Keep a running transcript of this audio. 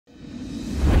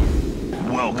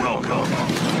Welcome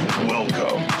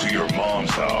to your mom's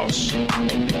house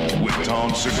with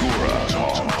Tom Segura.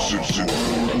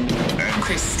 And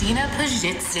Christina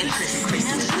Pajitsin.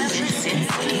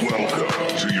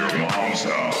 welcome to your mom's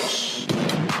house.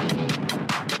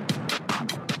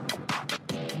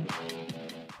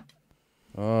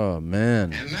 Oh,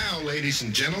 man. And now, ladies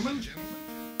and gentlemen,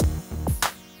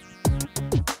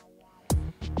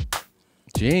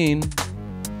 Gene.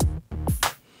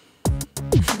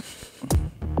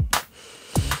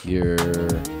 Your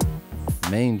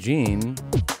main Gene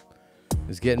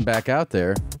is getting back out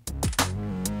there.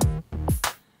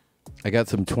 I got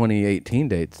some 2018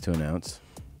 dates to announce.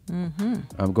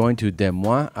 I'm going to Des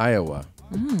Moines, Iowa,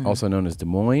 also known as Des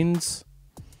Moines.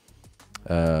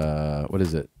 What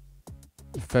is it?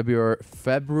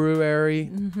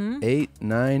 February 8,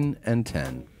 9, and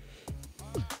 10.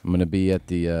 I'm going to be at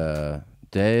the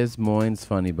Des Moines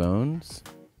Funny Bones.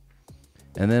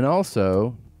 And then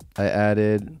also, I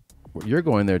added, you're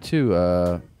going there too,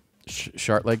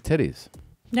 Shart Lake Titties.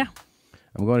 Yeah.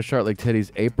 I'm going to Shart Lake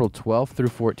Titties April 12th through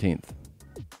 14th.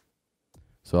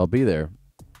 So I'll be there.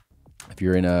 If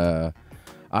you're in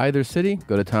either city,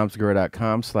 go to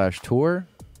tomsegura.com/tour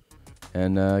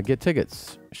and get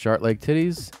tickets. Shart Lake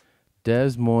Titties,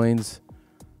 Des Moines,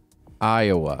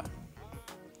 Iowa.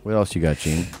 What else you got,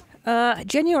 Gene?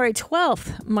 January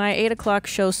 12th, my 8 o'clock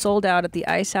show sold out at the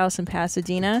Ice House in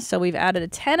Pasadena. So we've added a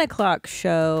 10 o'clock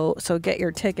show. So get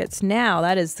your tickets now.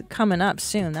 That is coming up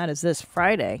soon. That is this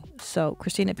Friday. So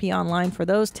Christina P. online for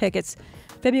those tickets.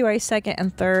 February 2nd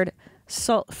and 3rd.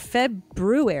 So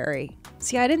February.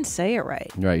 See, I didn't say it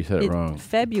right. Right, you said it wrong.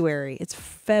 February. It's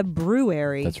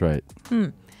February. That's right.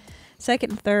 2nd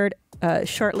and 3rd,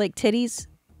 Short Lake Titties,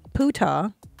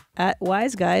 Putah at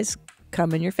Wise Guys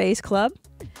Come in Your Face Club.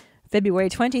 February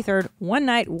 23rd, one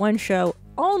night, one show,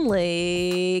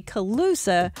 only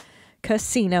Calusa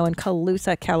Casino in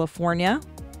Calusa, California.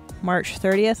 March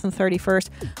 30th and 31st,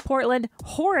 Portland,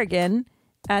 Oregon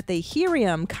at the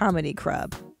Helium Comedy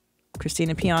Club.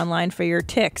 Christina P. online for your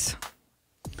ticks.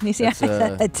 You see, I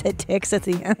said ticks at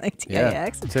the end, like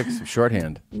T-I-X. Yeah, ticks,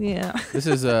 shorthand. Yeah. This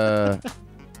is,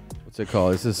 what's it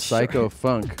called? This is Psycho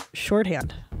Funk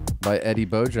Shorthand. by Eddie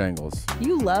Bojangles.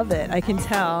 You love it, I can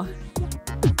tell.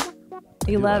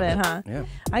 You love it, huh? Yeah.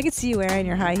 I could see you wearing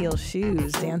your high heel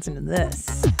shoes dancing to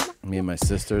this. Me and my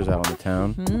sisters out on the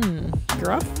town.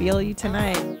 Girl, I'll feel you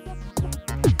tonight.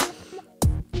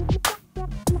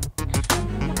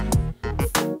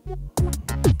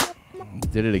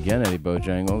 Did it again, Eddie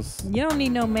Bojangles. You don't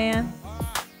need no man.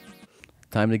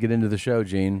 Time to get into the show,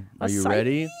 Gene. Are you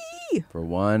ready for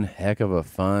one heck of a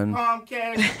fun?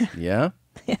 Yeah?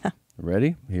 Yeah.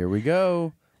 Ready? Here we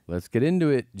go. Let's get into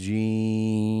it,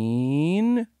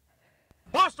 Gene.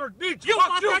 Bastard bitch!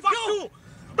 Fuck you!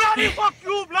 Bloody fuck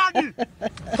you, bloody!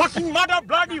 Fucking mother,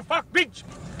 bloody fuck bitch!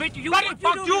 Bitch, you bloody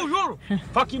fuck you!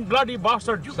 Fucking bloody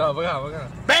bastard!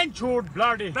 Benchwood,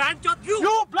 bloody! Benchwood,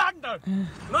 you blunder!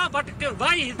 No, but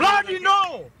why is bloody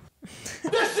no!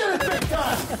 this shit is big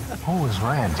time. Who is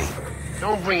Randy?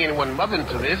 Don't bring anyone mother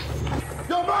into this.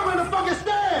 Your mom in the fucking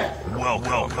stand.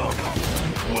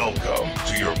 Welcome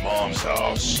to your mom's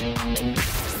house.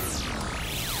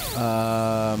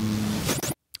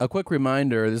 A quick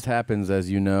reminder, this happens, as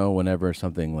you know, whenever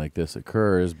something like this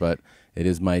occurs, but it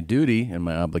is my duty and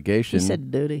my obligation. You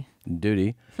said duty.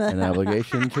 Duty and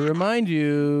obligation to remind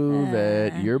you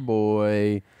that your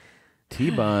boy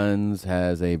T-Buns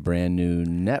has a brand new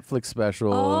Netflix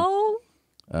special. Oh.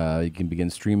 You can begin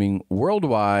streaming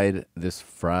worldwide this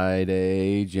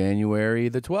Friday, January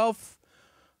the 12th.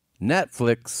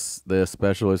 Netflix. The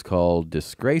special is called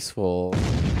Disgraceful.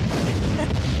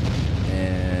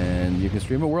 And you can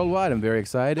stream it worldwide. I'm very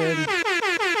excited.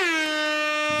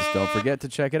 Just don't forget to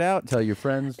check it out. Tell your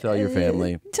friends, tell your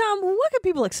family. Tom, what can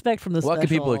people expect from this What special?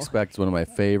 can people expect is one of my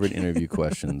favorite interview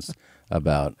questions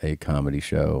about a comedy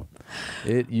show.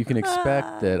 You can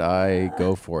expect that I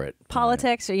go for it.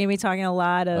 Politics? Are you going to be talking a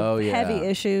lot of heavy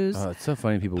issues? Oh, it's so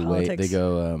funny. People Politics. wait. They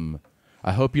go,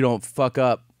 I hope you don't fuck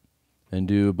up and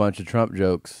do a bunch of Trump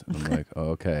jokes. I'm like,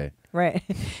 oh, okay. Right.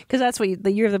 Because that's what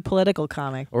you're the political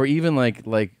comic. Or even like,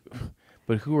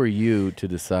 but who are you to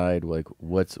decide like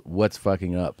what's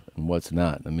fucking up and what's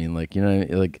not? I mean, like, you know,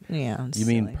 like, yeah, you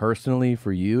mean personally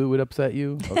for you it would upset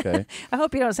you? Okay. I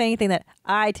hope you don't say anything that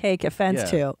I take offense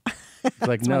to. It's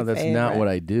like, no, that's not what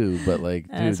I do. But like,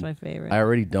 dude, that's my favorite. I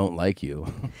already don't like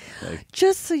you. Like,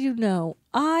 just so you know,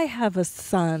 I have a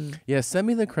son. Yeah, send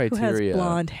me the criteria. Who has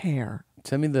blonde hair.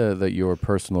 Send me your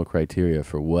personal criteria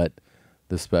for what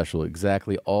the special,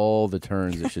 exactly all the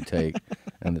turns it should take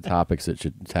and the topics it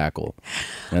should tackle.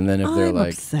 And then if they're I'm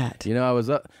like, upset. you know, I was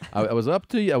up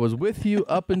to you, I was with you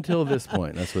up until this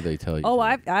point. That's what they tell you. Oh,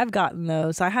 I've gotten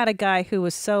those. I had a guy who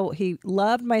was he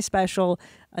loved my special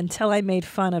until I made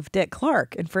fun of Dick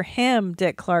Clark, and for him,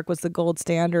 Dick Clark was the gold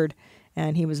standard,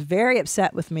 and he was very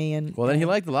upset with me. And well, then he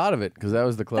liked a lot of it because that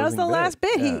was the closing. that was the bit. last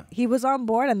bit. Yeah. He was on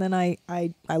board, and then I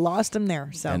lost him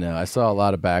there. So I know. I saw a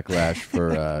lot of backlash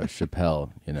for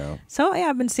Chappelle. You know. So yeah,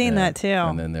 I've been seeing that too.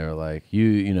 And then they were like,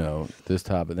 you know, this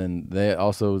topic. Then they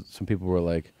also, some people were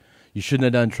like, you shouldn't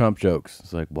have done Trump jokes.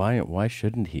 It's like, why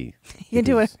shouldn't he? He can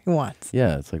do what he wants.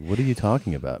 Yeah, it's like, what are you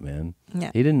talking about, man?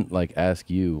 Yeah. He didn't like ask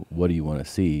you, what do you want to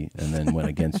see, and then went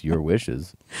against your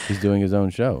wishes. He's doing his own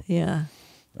show. Yeah.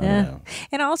 I don't know.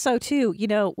 And also too, you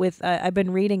know, with I've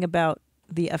been reading about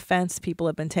the offense people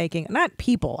have been taking. Not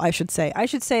people, I should say. I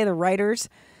should say the writers,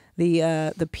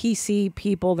 the PC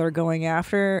people that are going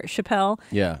after Chappelle.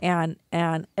 Yeah.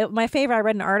 And my favorite, I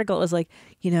read an article. It was like,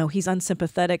 you know, he's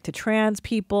unsympathetic to trans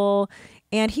people,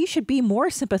 and he should be more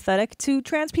sympathetic to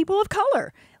trans people of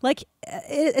color. Like,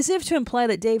 as if to imply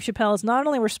that Dave Chappelle is not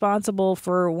only responsible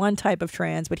for one type of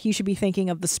trans, but he should be thinking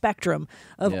of the spectrum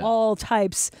of all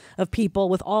types of people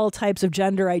with all types of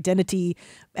gender identity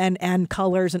and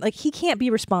colors. And like, he can't be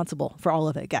responsible for all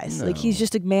of it, guys. No. Like, he's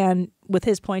just a man with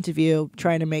his point of view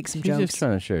trying to make some He's jokes. just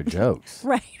trying to share jokes.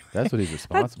 Right. That's what he's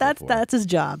responsible for. That's his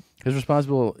job. He's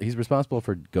responsible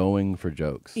for going for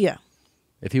jokes. Yeah.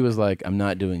 If he was like, I'm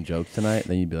not doing jokes tonight,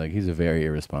 then you'd be like, he's a very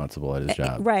irresponsible at his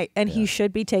job. Right. And he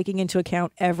should be taking into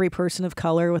account every person of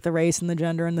color with the race and the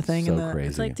gender and the thing. So and the, crazy.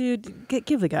 It's like, dude,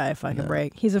 give the guy a fucking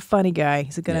break. He's a funny guy.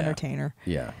 He's a good entertainer.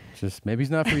 Yeah. Just maybe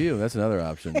he's not for you. That's another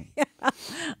option.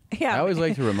 Yeah. I always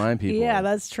like to remind people. Yeah,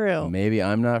 that's true. Maybe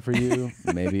I'm not for you.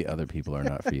 Maybe other people are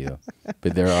not for you.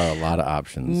 But there are a lot of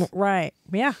options. Right.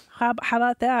 Yeah. How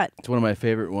about that? It's one of my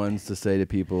favorite ones to say to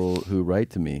people who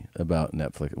write to me about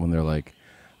Netflix when they're like,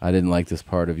 I didn't like this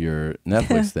part of your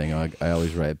Netflix thing. I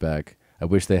always write back, I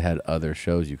wish they had other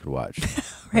shows you could watch.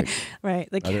 Right. Right.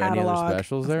 The are there catalog. any other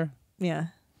specials there? Yeah.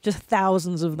 Just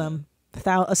thousands of them.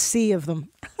 A sea of them.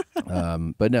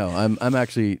 But no,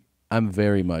 I'm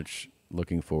very much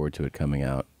looking forward to it coming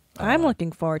out. I'm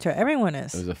looking forward to it. Everyone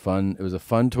is. It was a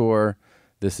fun tour.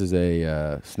 This is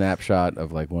a snapshot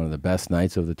of like one of the best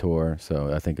nights of the tour.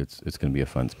 So I think it's going to be a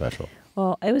fun special.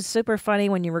 Well, it was super funny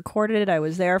when you recorded it. I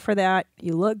was there for that.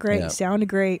 You look great. Yeah. You sounded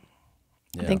great.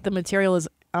 Yeah. I think the material is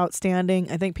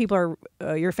outstanding. I think people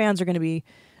are, your fans are going to be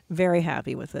very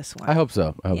happy with this one. I hope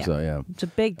so. Yeah. It's a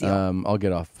big deal. I'll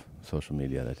get off social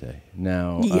media that day.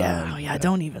 Now.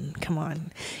 Don't even. Come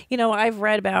on. You know, I've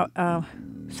read about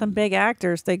some big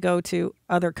actors, they go to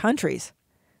other countries.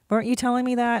 Weren't you telling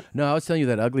me that? No, I was telling you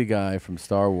that ugly guy from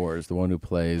Star Wars, the one who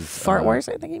plays Fart Wars,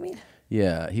 I think you mean?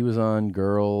 Yeah, he was on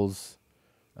Girls.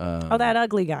 That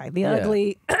ugly guy. The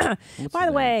ugly. By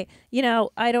the way, you know,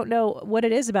 I don't know what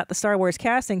it is about the Star Wars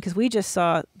casting because we just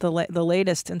saw the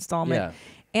latest installment,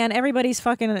 and everybody's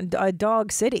fucking a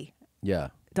dog city. Yeah.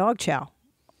 Dog chow.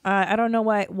 I don't know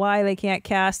why they can't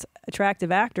cast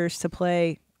attractive actors to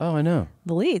play. Oh, I know.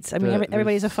 The leads. I mean,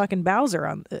 everybody's a fucking Bowser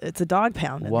on. It's a dog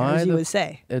pound. As you would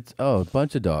say. It's a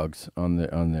bunch of dogs on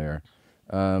there.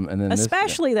 And then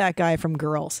especially that guy from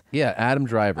Girls. Yeah, Adam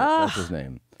Driver. That's his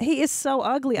name. He is so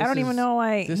ugly. I don't even know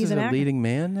why this he's is an a actor. leading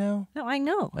man now. No, I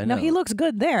know. I know. No, he looks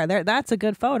good there. That's a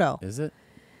good photo. Is it?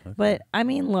 Okay. But I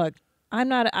mean, look,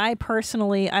 I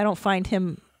personally don't find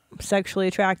him sexually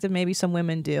attractive. Maybe some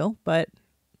women do, but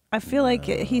I feel like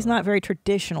he's not very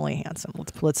traditionally handsome.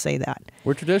 Let's say that.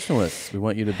 We're traditionalists. We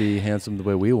want you to be handsome the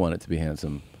way we want it to be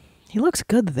handsome. He looks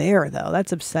good there, though.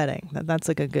 That's upsetting. That's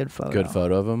like a good photo. Good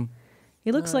photo of him.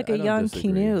 He looks like a young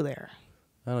Keanu there.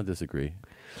 I don't disagree.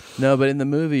 No, but in the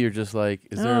movie, you're just like,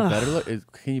 is there a better look?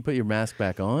 Can you put your mask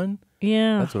back on?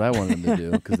 Yeah. That's what I wanted him to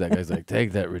do because that guy's like,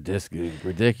 take that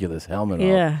ridiculous helmet off.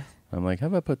 Yeah. I'm like, how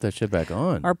about put that shit back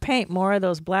on? Or paint more of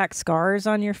those black scars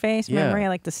on your face. Yeah. Remember,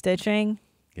 like the stitching?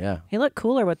 Yeah. He looked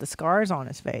cooler with the scars on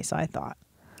his face, I thought.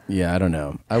 Yeah, I don't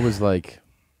know. I was like,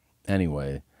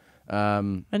 anyway.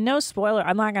 And no spoiler.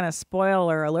 I'm not going to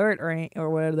spoiler alert or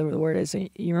whatever the word is.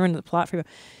 You ruined the plot for you.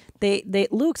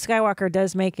 Luke Skywalker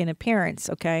does make an appearance,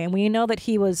 okay? And we know that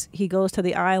he goes to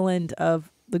the island of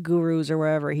the gurus or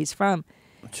wherever he's from.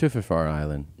 Chififar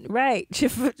Island. Right.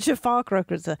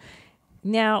 Chifalkrokra.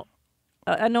 Now,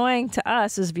 annoying to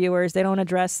us as viewers, they don't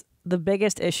address the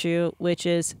biggest issue, which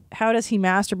is how does he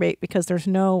masturbate because there's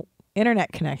no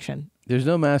internet connection. There's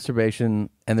no masturbation,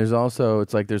 and there's also,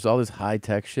 it's like there's all this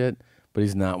high-tech shit, but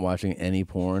he's not watching any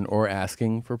porn or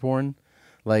asking for porn.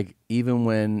 Like, even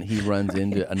when he runs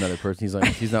into another person,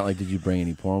 he's not like, did you bring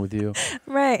any porn with you?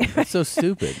 Right. That's so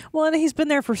stupid. Well, and he's been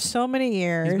there for so many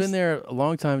years. He's been there a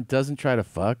long time, doesn't try to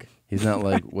fuck. He's not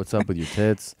like, what's up with your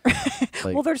tits?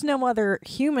 Like, well, there's no other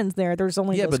humans there. There's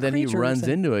only those but then he creatures runs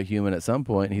and- into a human at some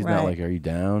point, and he's not like, are you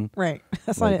down? Right.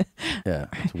 That's Like, not it. Yeah,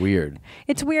 it's weird.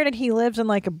 It's weird, and he lives in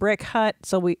like a brick hut,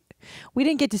 so we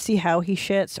didn't get to see how he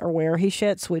shits or where he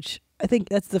shits, which I think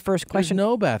that's the first question. There's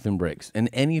no bathroom breaks in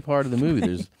any part of the movie.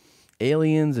 There's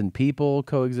aliens and people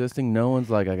coexisting. No one's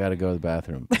like, I got to go to the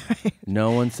bathroom.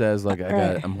 No one says like,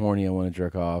 I'm horny, I want to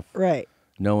jerk off. Right.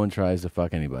 No one tries to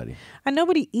fuck anybody. And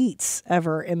nobody eats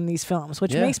ever in these films,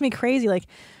 which makes me crazy. Like,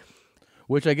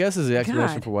 which I guess is the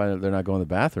explanation God. for why they're not going to the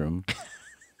bathroom.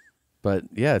 But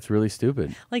yeah, it's really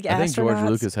stupid. Like I think George astronauts.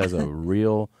 Lucas has a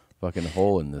real fucking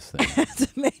hole in this thing.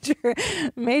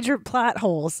 it's major plot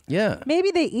holes. Yeah.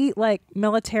 Maybe they eat like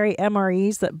military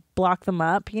MREs that block them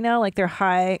up. You know, like they're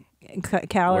high in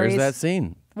calories. Where's that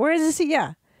scene? Where is this?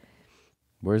 Yeah.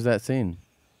 Where's that scene?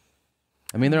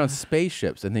 I mean, they're on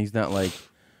spaceships, and he's not like.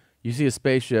 You see a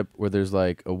spaceship where there's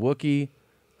like a Wookiee.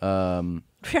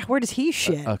 Yeah, where does he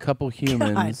shit? A couple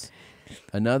humans,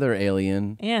 another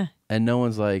alien. Yeah. And no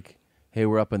one's like, hey,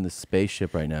 we're up in the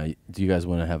spaceship right now. Do you guys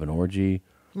want to have an orgy?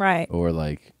 Right. Or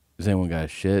like, does anyone got a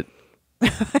shit?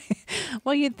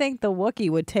 Well, you'd think the Wookiee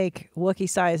would take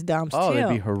Wookiee-sized dumps Oh, too. they'd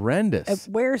be horrendous.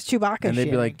 Where's Chewbacca? And they'd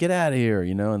be shitting? like, get out of here,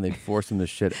 you know, and they'd force him to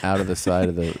shit out of the side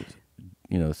of the,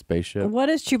 spaceship. What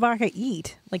does Chewbacca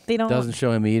eat? Like they don't. Doesn't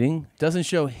show him eating. Doesn't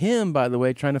show him, by the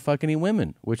way, trying to fuck any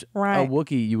women. Which Right. a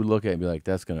Wookiee you would look at and be like,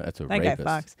 that's a That rapist. guy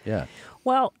fucks. Yeah.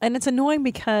 Well, and it's annoying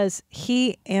because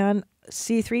he and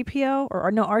C-3PO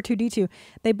or no R2-D2,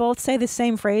 they both say the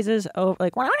same phrases,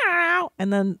 like "Wow,"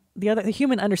 and then the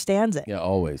human understands it. Yeah,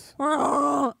 always.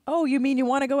 Oh, you mean you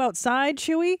want to go outside,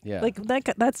 Chewie? Yeah. Like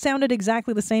that sounded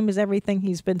exactly the same as everything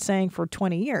he's been saying for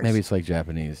 20 years. Maybe it's like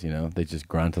Japanese, they just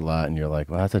grunt a lot and you're like,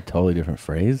 well, that's a totally different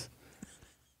phrase.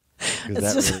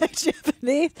 It's just like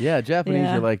Japanese. Yeah, Japanese,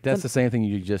 Yeah. you're like, that's the same thing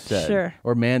you just said. Sure.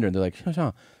 Or Mandarin, they're like,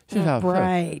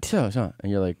 Right.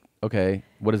 And you're like, okay,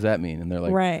 what does that mean? And they're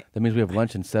like, Right. that means we have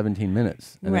lunch in 17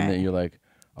 minutes. And Right. then you're like,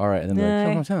 all right. And then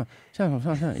they're like,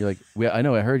 you're like, I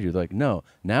know, I heard you. They're like, no,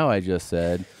 now I just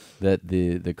said that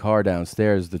the car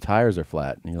downstairs, the tires are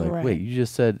flat. And you're like, Right. wait, you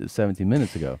just said 17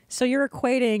 minutes ago. So you're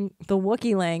equating the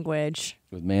Wookiee language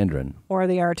With Mandarin. or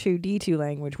the R2-D2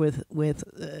 language with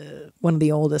one of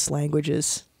the oldest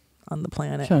languages on the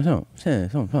planet. There's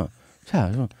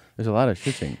a lot of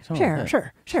shitting.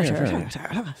 Sure.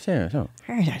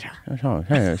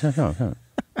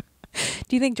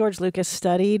 Do you think George Lucas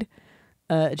studied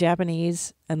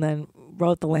Japanese and then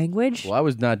wrote the language? Well, I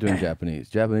was not doing Japanese.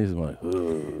 Japanese is like,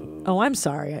 Oh, I'm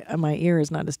sorry. My ear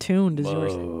is not as tuned as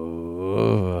yours.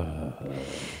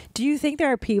 Do you think there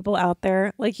are people out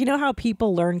there, like, you know how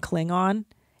people learn Klingon?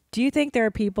 Do you think there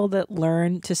are people that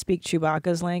learn to speak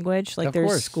Chewbacca's language? Like Of there's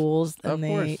course. schools and Of they,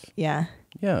 course. yeah.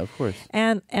 Yeah, of course.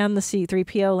 And the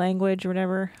C-3PO language or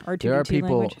whatever, R2-D2 There are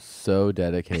people language. so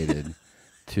dedicated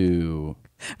to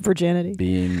Virginity.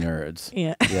 being nerds.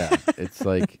 Yeah. Yeah. It's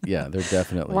like, yeah, they're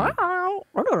definitely. What's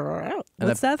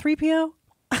that, 3PO?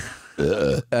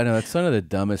 I know, it's one of the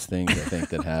dumbest things I think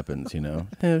that happens,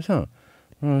 That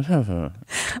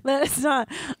is not,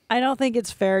 I don't think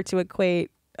it's fair to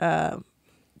equate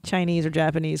Chinese or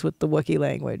Japanese with the Wookiee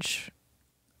language.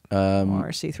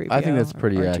 Or C-3PO. I think that's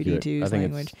pretty or accurate. R2-D2's I think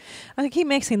language. I keep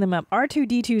mixing them up.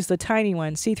 R2-D2 is the tiny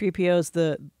one. C-3PO is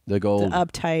the gold. the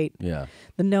uptight, Yeah.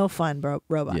 the no fun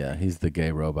robot. Yeah, he's the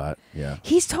gay robot. Yeah.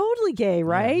 He's totally gay,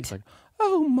 right? It's like,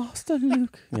 oh, Master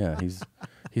Luke. Yeah, he's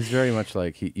very much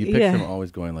like, you picture Yeah. him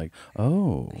always going like,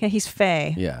 oh. Yeah, he's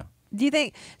fey. Yeah, Do you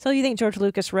think George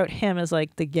Lucas wrote him as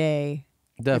like the gay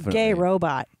definitely.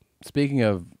 robot? Speaking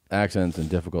of accents and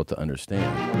difficult to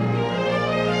understand.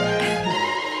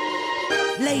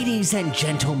 Ladies and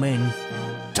gentlemen,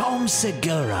 Tom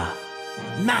Segura,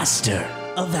 master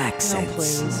of Oh, accents.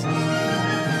 please.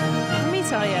 Let me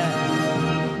tell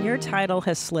you, your title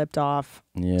has slipped off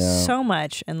Yeah. so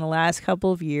much in the last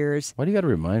couple of years. Why do you got to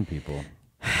remind people?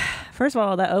 First of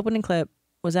all, that opening clip,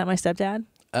 was that my stepdad?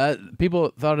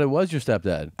 People thought it was your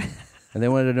stepdad. And they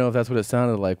wanted to know if that's what it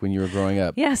sounded like when you were growing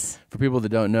up. Yes. For people that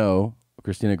don't know,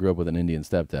 Christina grew up with an Indian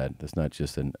stepdad. That's not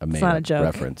just a It's made not a up joke.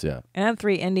 reference. Yeah. And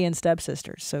 3 Indian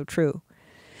stepsisters, so true.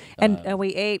 And we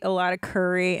ate a lot of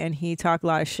curry, and he talked a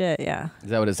lot of shit, yeah. Is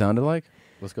that what it sounded like?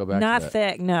 Let's go back Not to that.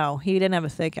 thick, no. He didn't have a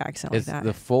thick accent It's like that.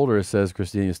 the folder says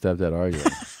Christina's stepdad arguing.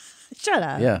 Shut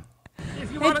up. Yeah.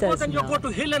 If you It want to go, does then you not. go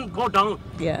to hill and go down.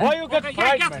 Yeah. Why you get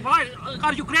fried, man?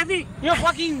 Are you crazy? You're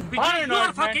fucking paranoid, You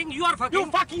are fucking. You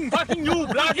fucking, you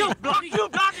bloody, you bloody.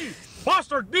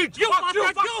 bastard bitch. Fuck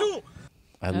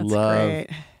you.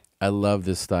 I love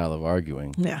this style of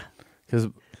arguing. Yeah. Because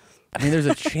I mean, there's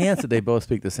a chance that they both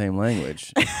speak the same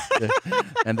language,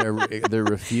 and they're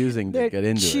refusing to get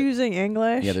into it. Choosing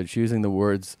English. Yeah, they're choosing the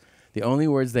words, the only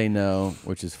words they know,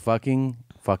 which is fucking,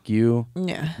 fuck you,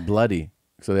 bloody.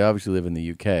 So they obviously live in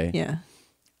the UK. Yeah.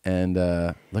 And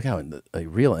look how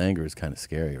real anger is kind of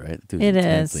scary, right? The dude's It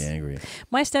intensely is. angry.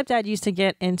 My stepdad used to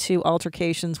get into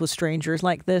altercations with strangers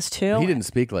like this too. He didn't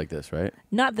speak like this, right?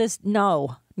 Not this.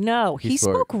 No. He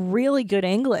spoke really good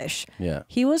English. Yeah.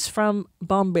 He was from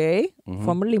Bombay,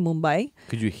 formerly Mumbai.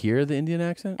 Could you hear the Indian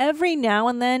accent? Every now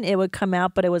and then it would come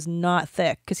out, but it was not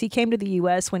thick because he came to the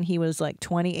U.S. when he was like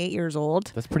 28 years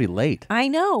old. That's pretty late. I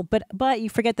know, but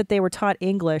you forget that they were taught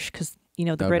English because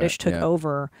the British took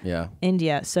over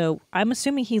India. So I'm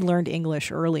assuming he learned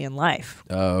English early in life.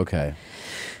 Oh, okay.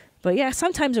 But yeah,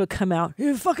 sometimes it would come out.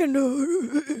 You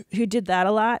fucking. He did that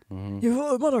a lot.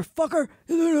 You motherfucker!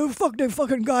 Fuck that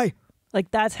fucking guy.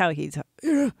 Like that's how he's.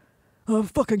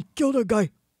 Fucking killed a guy.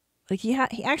 Like he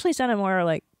actually sounded more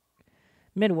like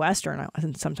Midwestern.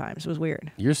 Sometimes it was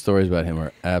weird. Your stories about him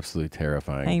are absolutely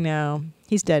terrifying. I know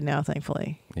he's dead now,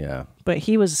 thankfully. Yeah. But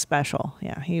he was special.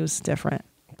 Yeah, he was different.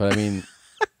 But I mean,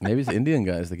 maybe it's Indian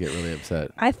guys that get really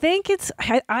upset. I think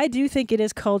I do think it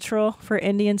is cultural for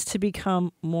Indians to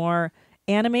become more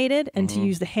animated and to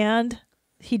use the hand.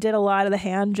 He did a lot of the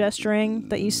hand gesturing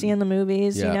that you see in the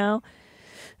movies, and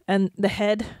the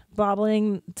head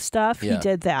bobbling stuff. Yeah. He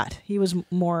did that. He was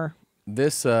more.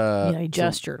 This he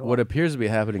gestured. So what appears to be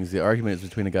happening is the argument is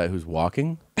between a guy who's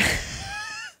walking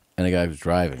and a guy who's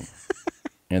driving,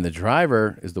 and the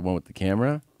driver is the one with the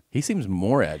camera. He seems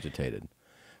more agitated.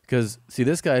 Because, see,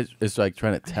 this guy is like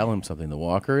trying to tell him something, the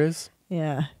walker is.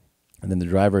 Yeah. And then the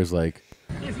driver is like...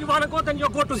 If you want to go, then you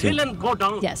go to hill and go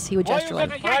down. Yes, he would gesture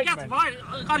like... Why?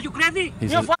 Are you crazy?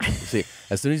 See,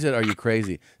 as soon as he said, are you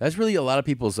crazy? That's really a lot of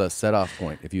people's set-off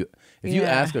point. If you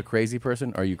ask a crazy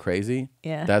person, are you crazy?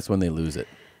 Yeah. That's when they lose it.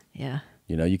 Yeah.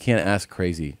 You can't ask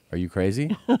crazy, are you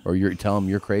crazy? Or you tell them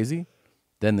you're crazy,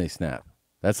 then they snap.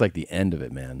 That's like the end of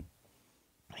it, man.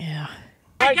 Yeah.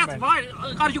 Why?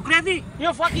 Are you crazy?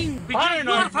 You're fucking. You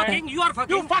are fucking. You are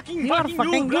fucking. You fucking. You are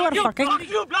fucking. You are fucking.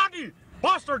 You bloody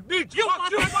bastard bitch. You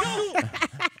fuck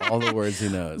you. All the words he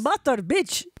knows. Bastard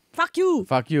bitch. Fuck you.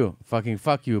 Fuck you. Fucking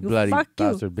fuck you, bloody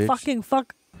bastard bitch. Fucking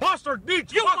fuck. Bastard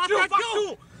bitch. You fuck you. Fuck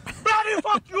you. Bloody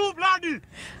fuck you, bloody.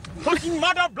 Fucking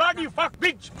mother, bloody fuck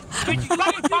bitch.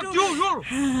 Bloody fuck you.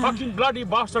 You fucking bloody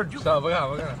bastard.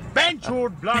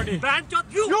 Benchwood, bloody.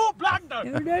 Benchwood, you blunder.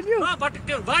 No, but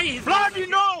why? Bloody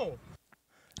no.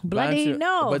 Bloody Banchu.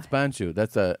 no. What's Banchu?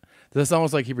 That's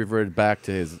almost like he reverted back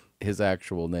to his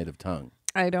actual native tongue.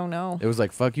 I don't know. It was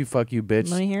like fuck you, bitch.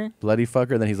 Let me hear. Bloody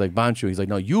fucker. And then he's like Banchu. He's like,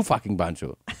 no, you fucking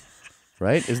Banchu.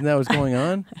 Right? Isn't that what's going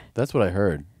on? That's what I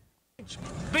heard.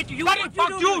 Bitch, you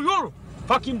fuck you.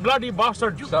 Fucking bloody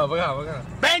bastard.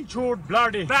 Benchwood,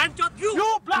 bloody. Benchwood,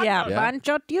 you bloody. Yeah,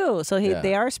 Banchot you. So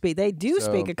they do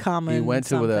speak a common. He went to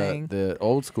something. the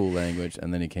old school language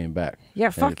and then he came back. Yeah,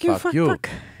 and fuck you, fuck you.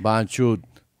 Banchud.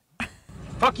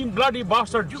 Fucking bloody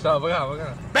bastard.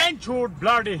 Benchwood,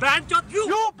 bloody. Benchwood,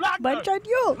 you bloody. Banchot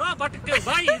you. No, but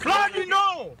why? Bloody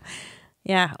no.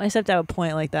 Yeah, I stepped out a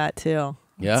point like that too.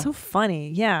 Yeah. It's so funny.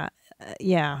 Yeah.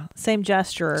 Yeah. Same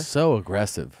gesture. So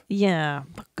aggressive. Yeah.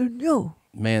 Fucking you.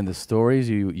 Man, the stories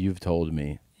you've told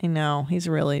me. I know. He's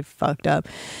really fucked up.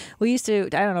 We used to, I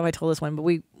don't know if I told this one, but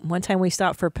one time we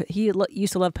stopped for, he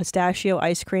used to love pistachio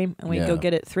ice cream, and we'd go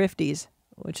get it Thrifty's,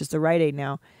 which is the Rite Aid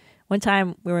now. One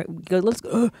time we go, let's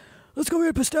go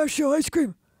get pistachio ice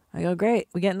cream. I go, great.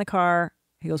 We get in the car.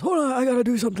 He goes, hold on, I got to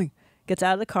do something. Gets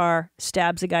out of the car,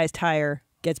 stabs the guy's tire,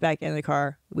 gets back in the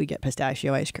car. We get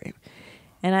pistachio ice cream.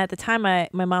 And at the time, my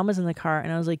mom was in the car,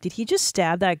 and I was like, did he just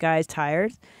stab that guy's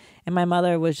tires? And my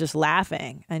mother was just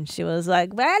laughing. And she was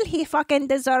like, well, he fucking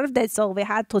deserved it, so we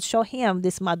had to show him,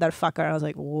 this motherfucker. And I was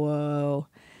like, whoa.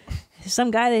 Some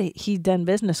guy that he'd done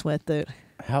business with.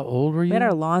 How old were you? We had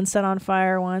our lawn set on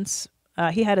fire once.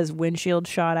 He had his windshield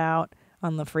shot out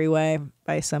on the freeway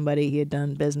by somebody he had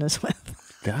done business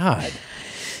with. God.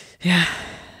 Yeah.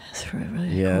 That's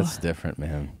really cool. It's different,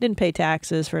 man. Didn't pay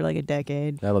taxes for like a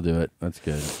decade. That'll do it. That's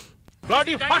good.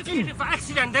 Bloody fucking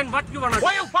accident, then what you wanna do?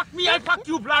 Why you fuck me? I fuck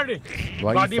you, bloody.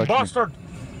 Bloody bastard.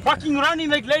 Fucking running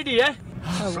like lady, eh?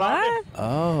 What?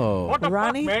 Oh. What the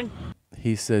Ronnie? fuck, man?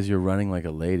 He says you're running like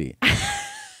a lady.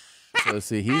 So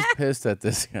see, he's pissed at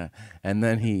this guy, and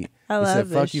then he said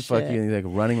fuck you, and he's like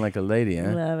running like a lady, eh?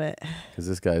 I love it. Because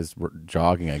this guy's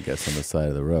jogging, I guess, on the side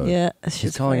of the road. Yeah,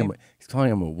 he's calling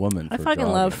him a woman. I for fucking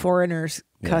jogging. love foreigners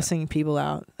cussing people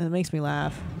out. It makes me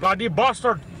laugh. Bloody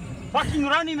bastard. Fucking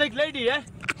running like lady, eh?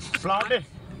 Bloody.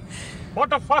 What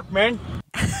the fuck, man?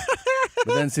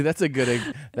 But then, see, that's a good.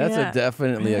 That's Yeah.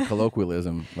 definitely a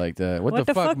colloquialism. Like what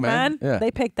the fuck, man? Yeah.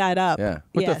 They picked that up. Yeah.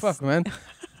 What the Yes. fuck, man?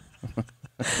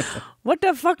 What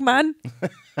the fuck, man? Yeah,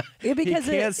 He because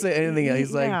can't say anything else.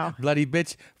 He's yeah. like, bloody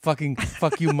bitch, fucking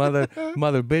fuck you, mother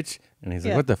bitch. And he's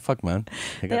like, Yeah. what the fuck, man?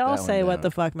 They all say what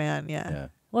the fuck, man. Yeah. Yeah.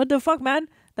 What the fuck, man?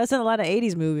 That's in a lot of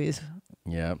 80s movies.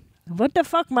 Yeah. What the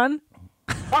fuck, man?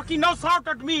 Fucking now shout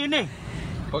at me, innit?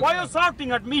 Why are you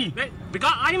shouting at me?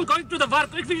 Because I am going to the work.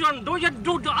 If you don't do, you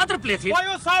do the other places. Why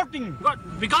are you shouting?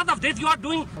 Because of this, you are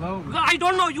doing. I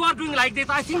don't know. You are doing like this.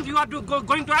 I think you are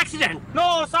going to accident.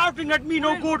 No, shouting at me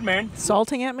no good, man.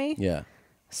 Salting at me? Yeah.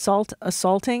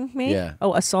 Assaulting me? Yeah.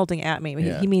 Oh, assaulting at me.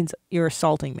 Yeah. He means you're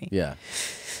assaulting me. Yeah.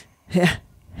 Yeah.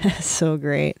 So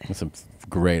great. That's a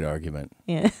great argument.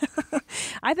 Yeah.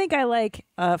 I think I like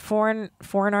foreign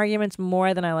arguments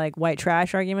more than I like white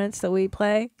trash arguments that we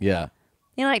play. Yeah.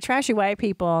 You know, like trashy white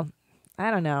people.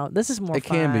 I don't know. This is more It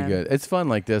fun. can be good. It's fun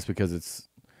like this because it's,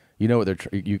 you know what they're,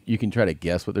 you can try to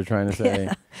guess what they're trying to say,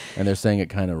 and they're saying it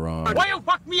kind of wrong. Why you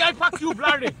fuck me? I fuck you,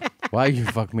 bloody. Why you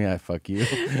fuck me, I fuck you.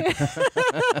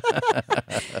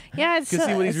 Yeah, it's Because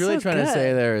see, what he's really trying to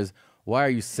say there is, why are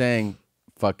you saying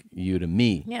fuck you to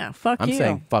me? Yeah, fuck I'm you.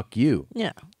 saying fuck you.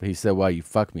 Yeah. But he said, why you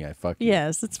fuck me, I fuck you.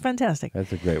 Yes, it's fantastic.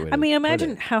 That's a great way to I mean, put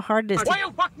imagine it. how hard it is Why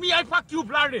you fuck me? I fuck you,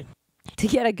 bloody. to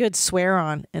get a good swear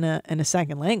on in a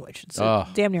second language. It's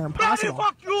damn near Bloody impossible.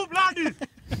 fuck you, bloody.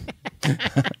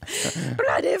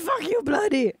 Bloody fuck you,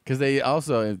 bloody. Because they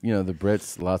also, you know, the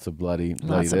Brits, lots of bloody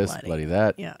Lots of this, bloody. bloody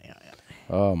that. Yeah, yeah, yeah.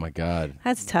 Oh, my God.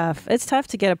 That's tough. It's tough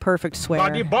to get a perfect swear.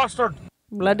 Bloody bastard.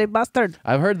 Bloody bastard.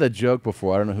 I've heard that joke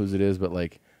before. I don't know whose it is, but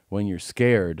like when you're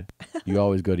scared, you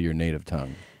always go to your native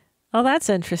tongue. Oh, that's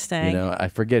interesting. You know, I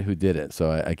forget who did it,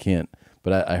 so I can't.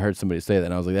 But I heard somebody say that,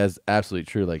 and I was like, that's absolutely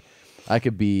true. Like, I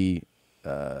could be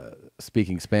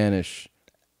speaking Spanish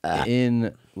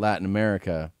in Latin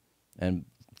America and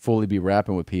fully be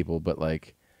rapping with people, but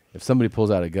like, if somebody pulls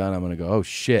out a gun, I'm gonna go, oh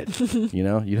shit. You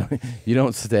know, you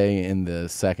don't stay in the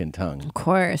second tongue. Of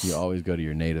course. You always go to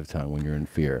your native tongue when you're in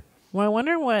fear. Well, I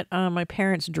wonder what my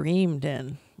parents dreamed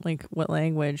in, like what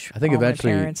language. I think all my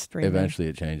eventually, parents dreamed in. eventually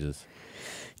it changes.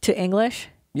 To English.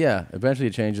 Yeah, eventually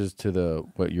it changes to the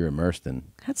what you're immersed in.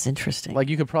 That's interesting. Like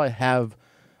you could probably have,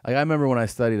 like I remember when I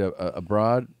studied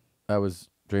abroad, I was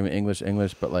dreaming English,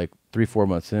 but like 3-4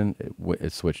 months in,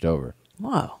 it switched over.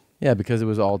 Whoa. Yeah, because it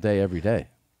was all day, every day.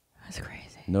 That's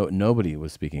crazy. Nobody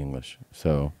was speaking English,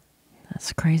 so.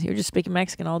 That's crazy. You're just speaking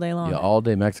Mexican all day long. Yeah, all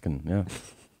day Mexican. Yeah.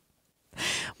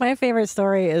 My favorite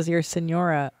story is your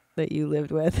senora that you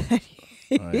lived with.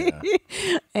 Oh, yeah.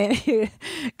 And you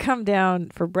come down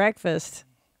for breakfast.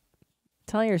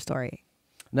 Tell your story.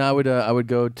 No, I would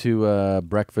go to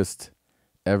breakfast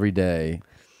every day.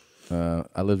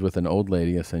 I lived with an old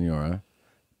lady, a senora.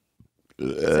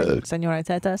 Senora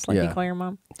Tetas, like you call your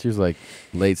mom? She was like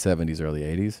late 70s, early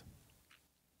 80s.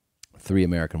 3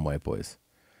 American white boys.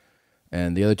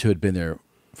 And the other 2 had been there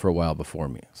for a while before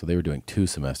me. So they were doing 2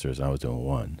 semesters, and I was doing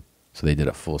 1. So they did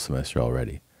a full semester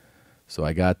already. So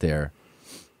I got there,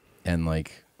 and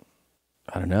like,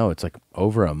 I don't know, it's like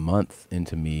over a month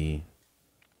into me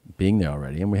being there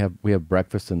already. And we have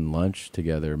breakfast and lunch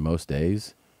together most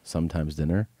days, sometimes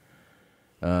dinner.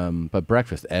 But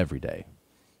breakfast every day.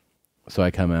 So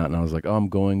I come out and I was like, oh, I'm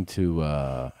going to,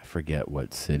 I forget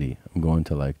what city. I'm going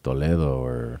to like Toledo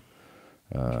or...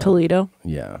 Toledo?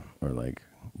 Yeah, or like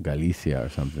Galicia or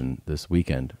something this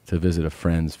weekend to visit a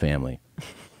friend's family.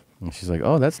 And she's like,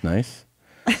 oh, that's nice.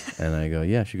 And I go,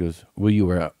 yeah. She goes, will you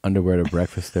wear underwear to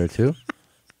breakfast there too?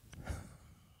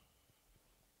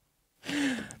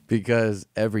 Because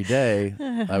every day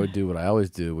I would do what I always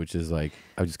do, which is like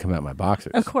I would just come out in my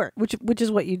boxers. Of course, which is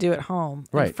what you do at home,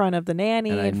 Right. in front of the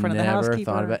nanny, And I in front of the never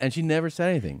housekeeper. thought about, and she never said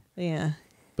anything. Yeah.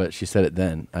 But she said it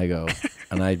then. I go,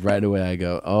 and right away I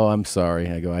go, oh, I'm sorry.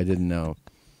 I go, I didn't know.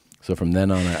 So from then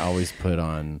on, I always put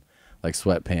on like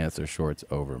sweatpants or shorts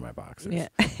over my boxers. Yeah.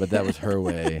 But that was her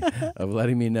way of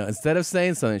letting me know. Instead of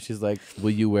saying something, she's like,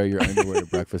 will you wear your underwear to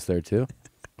breakfast there too?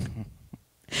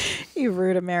 You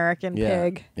rude American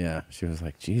pig. Yeah. She was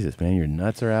like, Jesus, man, your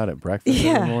nuts are out at breakfast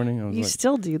every morning. I was you like,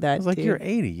 still do that. I was like, dude. you're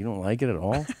 80. You don't like it at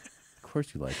all? Of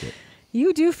course you like it.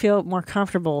 You do feel more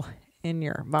comfortable in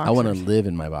your boxers. I want to live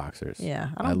in my boxers. Yeah,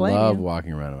 I I don't blame love you.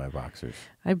 walking around in my boxers.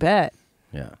 I bet.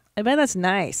 Yeah. I bet that's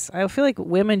nice. I feel like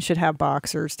women should have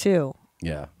boxers too.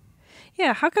 Yeah.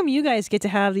 Yeah, how come you guys get to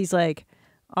have these like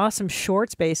awesome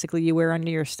shorts basically you wear under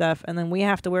your stuff, and then we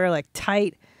have to wear like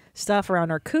tight stuff around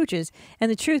our cooches?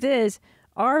 And the truth is,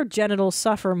 our genitals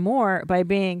suffer more by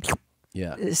being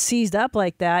seized up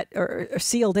like that or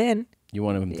sealed in. You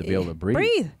want him to be able to breathe.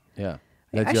 Breathe. Yeah.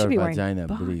 I Let should your be wearing vagina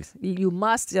box. breathe. You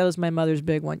must. That was my mother's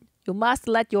big one. You must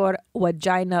let your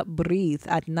vagina breathe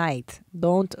at night.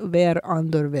 Don't wear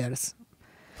underwears.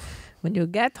 When you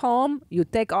get home, you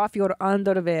take off your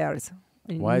underwears.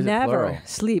 Why is it never plural?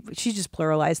 sleep. She just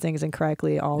pluralizes things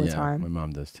incorrectly all the Yeah, time. my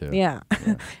mom does too. Yeah.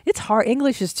 It's hard.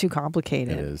 English is too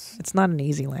complicated. It is. It's not an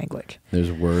easy language.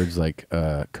 There's words like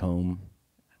comb.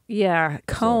 Yeah.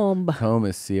 Comb. Comb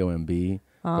is C-O-M-B,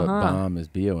 but bomb is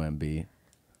B-O-M-B.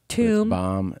 Tomb.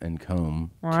 Bomb and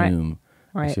comb. Right. Tomb.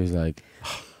 Right. And she was like,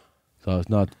 so it's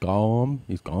not comb,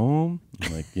 it's comb?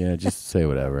 I'm like, yeah, just say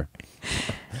whatever.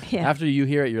 Yeah. After you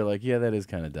hear it, you're like, yeah, that is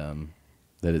kind of dumb.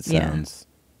 That it Yeah. sounds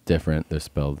different. They're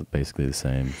spelled basically the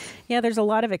same. Yeah, there's a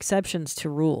lot of exceptions to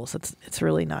rules. It's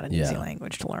really not an easy Yeah.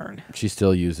 language to learn. She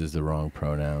still uses the wrong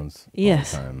pronouns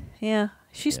Yes. all the time. Yeah.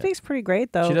 She speaks pretty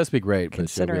great though. She does speak great, but she'll be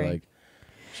considering. like,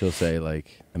 she'll say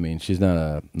like, I mean, she's not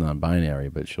a non-binary,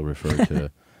 but she'll refer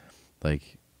to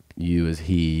like you as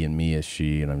he and me as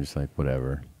she, and I'm just like,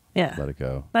 whatever. Yeah. Let it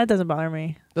go. That doesn't bother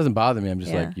me. Doesn't bother me. I'm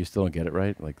just Yeah. like, you still don't get it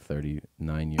right, like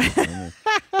 39 years in, or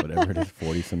whatever it is,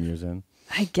 40 some years in.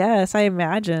 I guess. I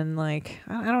imagine. Like,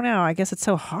 I don't know. I guess it's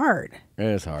so hard. It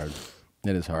is hard.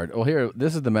 It is hard. Well, here,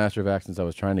 this is the master of accents I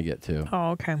was trying to get to.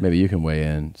 Oh, okay. Maybe you can weigh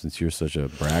in since you're such a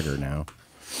bragger now.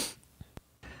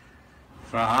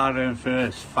 For hard and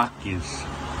first, fuck yous.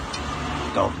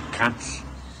 Dog cunts.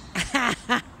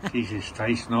 Jesus,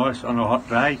 tastes nice on a hot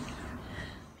day.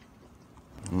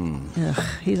 Ugh,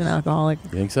 he's an alcoholic. You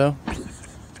think so?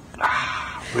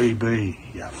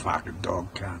 BB, you fucking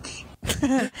dog cunts.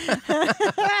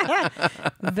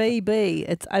 VB.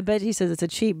 It's. I bet he says it's a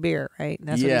cheap beer, right?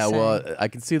 That's Yeah, what he's well, saying. I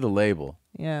can see the label.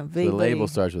 Yeah, So VB. the label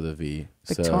starts with a V.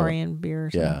 Victorian beer.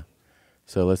 Or something. Yeah.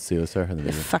 So let's see. Let's start from the The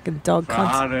beginning. fucking dog For cunts.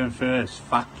 hard and first,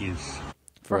 fuck yous.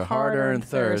 For a hard-earned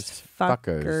thirst,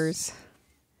 fuckers.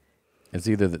 It's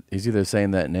he's either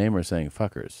saying that name or saying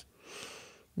fuckers.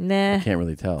 Nah. I can't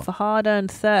really tell. For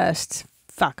hard-earned thirst,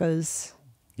 fuckers.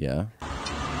 Yeah.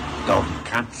 Dog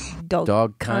cunts.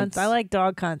 Dog cunts. I like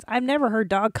dog cunts. I've never heard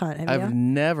dog cunt. Have I've you?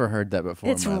 never heard that before.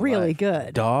 It's in my really life.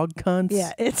 good. Dog cunts.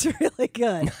 Yeah, it's really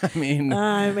good. I mean,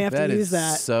 I may have to use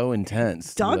that. So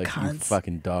intense. Dog like, you cunts.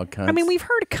 fucking dog cunts. I mean, we've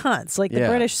heard cunts. Like the Yeah.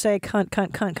 British say cunt,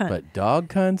 cunt, cunt, cunt. But dog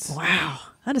cunts. Wow,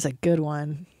 that is a good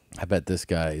one. I bet this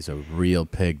guy is a real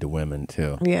pig to women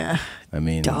too. Yeah. I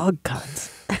mean, Dog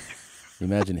cunts.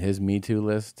 imagine his Me Too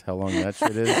list. How long that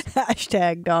shit is.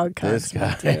 Hashtag dog This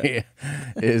cunts. me too.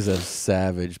 guy is a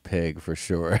savage pig for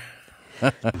sure.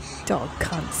 Dog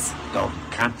cunts. Dog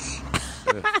cunts.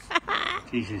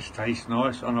 Jesus, tastes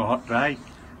nice on a hot day.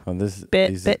 On this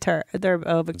Bitter. They're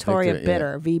Victoria Victor,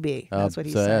 Bitter, VB. That's what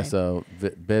he's so, saying. Yeah, so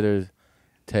bitter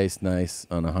tastes nice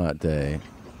on a hot day.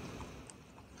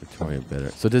 Victoria Bitter.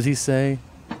 So does he say?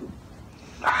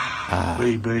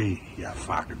 BB, you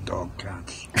fucking dog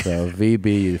cunts. So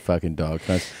VB, you fucking dog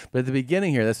cunts. But at the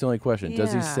beginning here, that's the only question.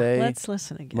 Does he Yeah, say let's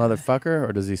listen again. motherfucker,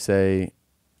 or does he say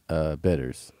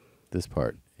bitters? This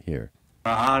part here. For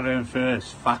hard and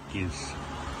first, fuck yous.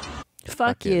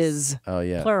 Fuck yous. Oh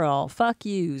yeah. Plural. Fuck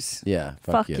yous. Yeah.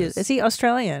 Fuck yous. yous. Is he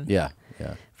Australian? Yeah.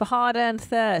 Yeah. For hard and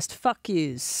thirst. Fuck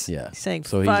yous. Yeah. He's saying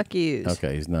So fuck yous.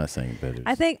 Okay, he's not saying bitters.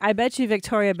 I bet you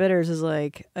Victoria Bitters is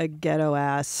like a ghetto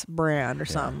ass brand or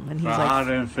something. And he's For like, hard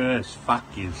and first, fuck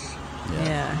yous.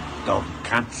 yeah. Dog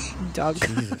cunts. Dog.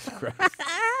 Jesus Christ.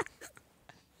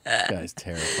 This guy's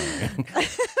terrifying.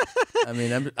 I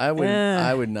mean,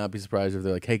 I would not be surprised if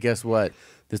they're like, hey, guess what?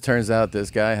 This turns out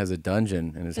this guy has a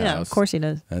dungeon in his house. Yeah, of course he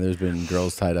does. And there's been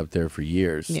girls tied up there for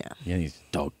years. Yeah. And he's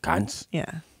dog cunts.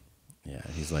 Yeah. Yeah.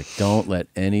 He's like, don't let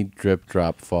any drip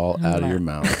drop fall out of your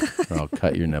mouth, or I'll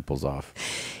cut your nipples off.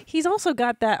 He's also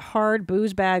got that hard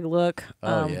booze bag look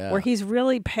Yeah. where he's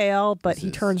really pale, but he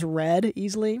turns red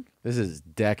easily. This is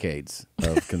decades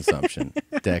of consumption.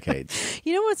 Decades.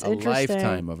 You know what's A interesting?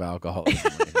 lifetime of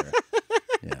alcoholism right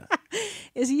here.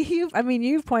 Is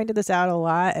you've pointed this out a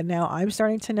lot, and now I'm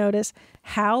starting to notice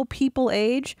how people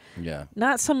age. Yeah.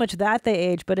 Not so much that they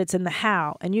age, but it's in the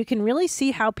how. And you can really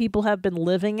see how people have been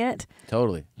living it.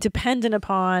 Totally. Dependent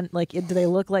upon, like, do they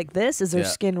look like this? Is their Yeah.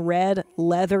 skin red,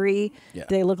 leathery? Yeah.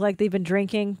 Do they look like they've been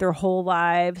drinking their whole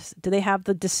lives? Do they have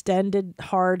the distended,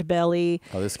 hard belly?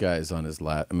 Oh, this guy is on his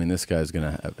lap. I mean, this guy's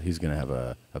he's gonna have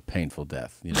a painful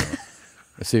death. You know,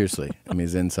 seriously. I mean,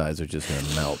 his insides are just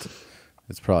gonna melt.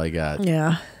 It's probably got.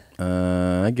 Yeah.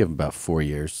 I give him about 4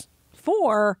 years.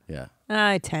 4? Yeah.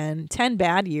 10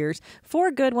 bad years,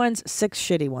 4 good ones, 6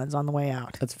 shitty ones on the way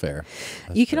out. That's fair.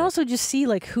 You can also just see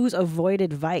like who's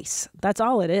avoided vice. That's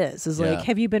all it is. Like,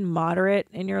 have you been moderate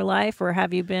in your life, or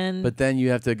have you been? But then you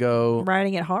have to go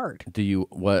riding it hard. Do you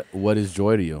what is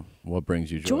joy to you? What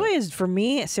brings you joy? Joy is for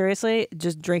me, seriously,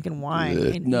 just drinking wine.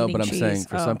 And No, eating but I'm cheese. saying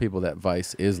for some people that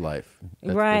vice is life.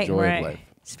 That's right, the joy right. of life.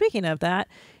 Speaking of that,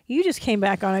 you just came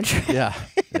back on a trip. Yeah.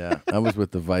 I was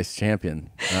with the vice champion.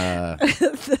 Yeah.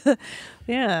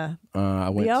 I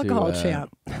went the alcohol to,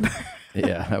 champ.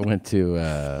 Yeah, I went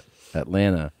to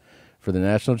Atlanta for the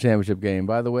national championship game.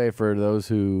 By the way, for those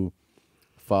who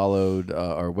followed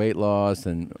our weight loss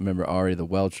and remember Ari the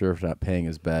Welcher for not paying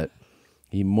his bet,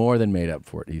 he more than made up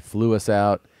for it. He flew us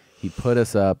out, he put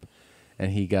us up,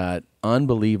 and he got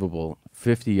unbelievable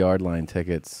 50-yard line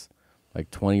tickets,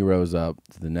 like 20 rows up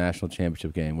to the national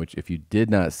championship game, which if you did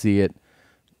not see it,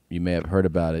 you may have heard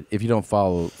about it. If you don't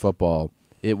follow football,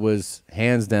 it was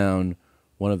hands down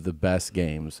one of the best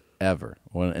games ever,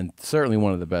 and certainly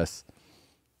one of the best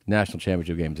national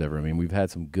championship games ever. I mean, we've had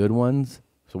some good ones,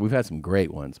 so we've had some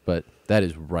great ones, but that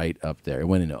is right up there. It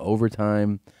went into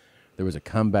overtime. There was a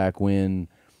comeback win.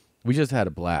 We just had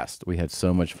a blast. We had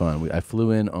so much fun. I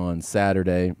flew in on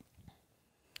Saturday,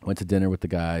 went to dinner with the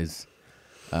guys.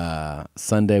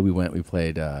 Sunday we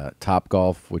played Top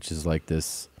Golf, which is like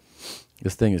this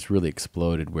thing is really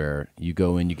exploded where you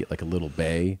go in, you get like a little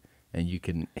bay, and you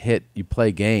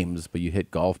play games, but you hit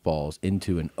golf balls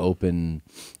into an open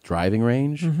driving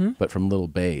range, but from little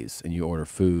bays, and you order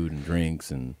food and drinks.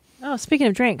 And Oh, speaking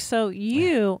of drinks, so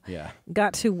you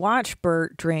got to watch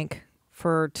Bert drink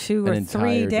for 2 or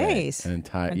 3 days. An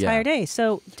entire day.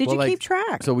 So did you keep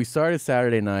track? So we started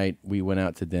Saturday night. We went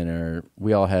out to dinner.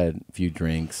 We all had a few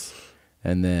drinks.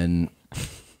 And then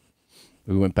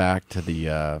we went back to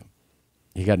the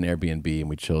he got an Airbnb and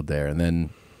we chilled there. And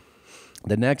then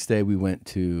the next day we went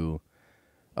to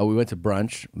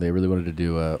brunch. They really wanted to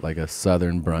do a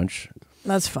southern brunch.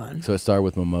 That's fun. So it started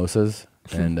with mimosas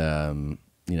and I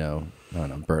don't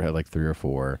know, Bert had like 3 or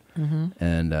 4.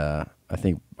 And I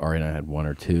think Ari and I had 1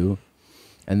 or 2.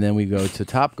 And then we go to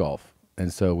Top Golf.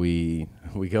 And so we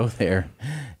go there,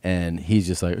 and he's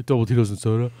just like, double Tito's and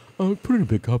soda. Put in a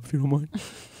big cup if you don't mind.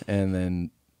 And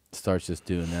then starts just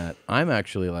doing that. I'm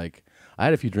actually like, I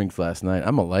had a few drinks last night.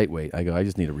 I'm a lightweight. I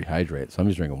just need to rehydrate. So I'm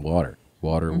just drinking water.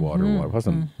 Water. Plus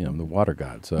I'm the water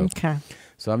god. So,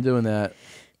 so I'm doing that.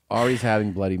 Ari's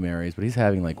having Bloody Marys, but he's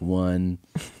having like 1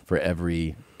 for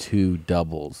every 2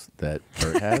 doubles that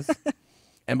Bert has.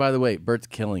 And by the way, Bert's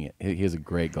killing it. He has a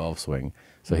great golf swing.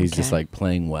 So he's just like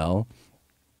playing well.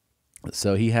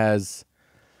 So he has,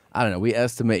 I don't know, we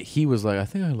estimate, he was like, I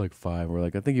think I had like 5. We're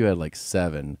like, I think you had like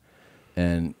 7.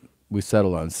 And we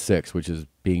settled on 6, which is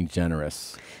being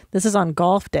generous. This is on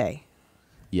golf day.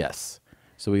 Yes.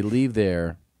 So we leave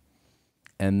there,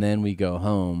 and then we go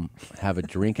home, have a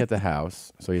drink at the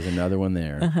house. So he has another one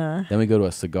there. Then we go to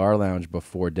a cigar lounge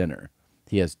before dinner.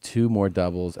 He has 2 more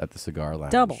doubles at the cigar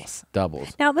lounge.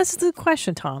 Doubles. Now, this is the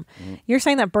question, Tom. You're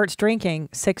saying that Bert's drinking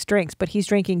 6 drinks, but he's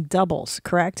drinking doubles,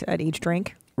 correct, at each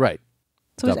drink? Right.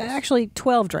 So it's actually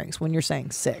 12 drinks when you're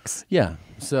saying 6. Yeah.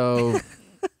 So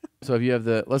if you have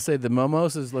let's say the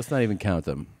mimosas, let's not even count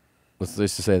them. Let's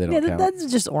just say they don't count. That's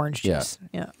just orange juice.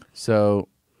 Yeah. So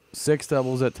 6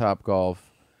 doubles at Top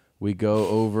Golf. We go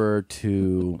over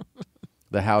to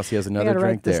the house. He has another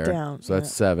drink there. Down. So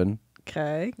that's 7.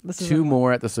 Okay. 2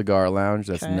 more at the cigar lounge.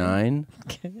 That's 9.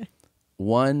 Okay.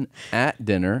 1 at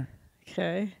dinner.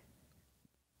 Okay.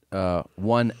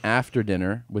 1 after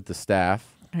dinner with the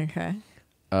staff. Okay.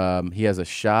 He has a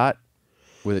shot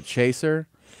with a chaser,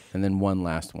 and then 1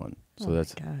 last one. So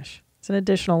that's gosh. It's an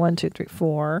additional 1, 2, 3,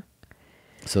 4.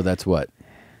 So that's what?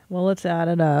 Well, let's add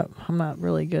it up. I'm not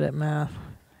really good at math.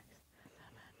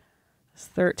 It's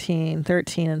 13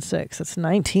 and 6. It's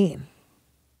 19.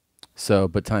 So,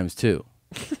 but times 2.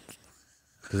 Because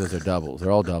those are doubles.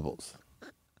 They're all doubles.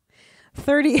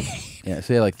 38. Yeah,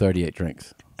 so you had like 38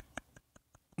 drinks.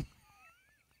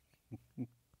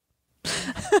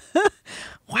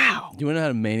 Wow. Do you want to know how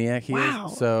a maniac he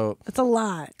is? So that's a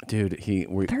lot. Dude,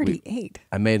 38.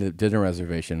 I made a dinner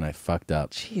reservation and I fucked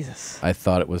up. Jesus. I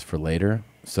thought it was for later.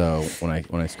 So when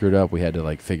I screwed up, we had to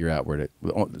like figure out where to.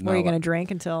 Were you going to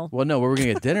drink until? Well, no, we were going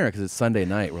to get dinner because it's Sunday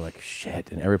night. We're like,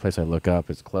 shit. And every place I look up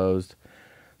is closed.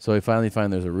 So we finally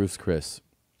find there's a Ruth's Chris.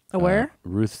 A where?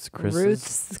 Ruth's Chris.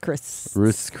 Ruth's Chris.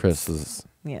 Ruth's Chris's.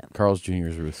 Yeah. Carl's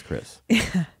Jr.'s Ruth's Chris.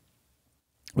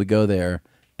 We go there,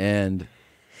 and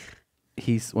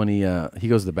when he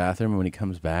goes to the bathroom, and when he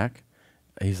comes back,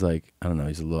 he's like, I don't know,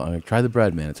 I'm like, try the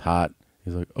bread, man. It's hot.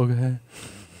 He's like, okay.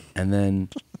 And then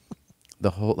the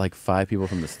whole like 5 people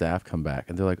from the staff come back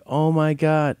and they're like, "Oh my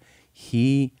god,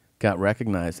 he got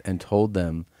recognized and told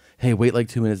them, hey, wait like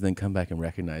 2 minutes and then come back and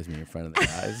recognize me in front of the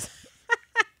guys."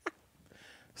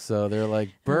 So they're like,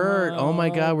 "Bert, oh my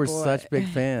god, we're such big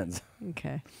fans."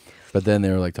 Okay. But then they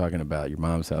were like talking about your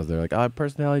mom's house. They're like, "Oh,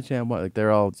 personality champ." What? Like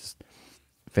they're all just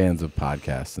fans of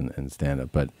podcasts and stand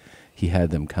up. But he had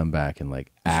them come back and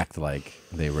like act like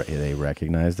they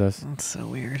recognized us. That's so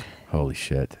weird. Holy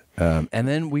shit. And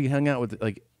then we hung out with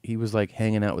like he was like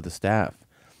hanging out with the staff,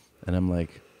 and I'm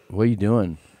like, "What are you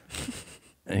doing?"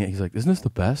 And he's like, "Isn't this the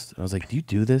best?" And I was like, "Do you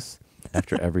do this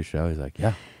after every show?" He's like,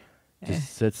 "Yeah."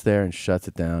 Just sits there and shuts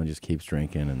it down, and just keeps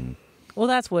drinking and. Well,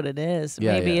 that's what it is.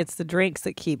 Yeah, Maybe yeah. it's the drinks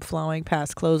that keep flowing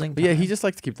past closing time. But yeah, he just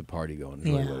likes to keep the party going. Is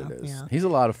really what it is. Yeah. He's a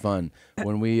lot of fun.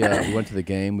 When we went to the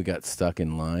game, we got stuck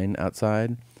in line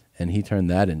outside, and he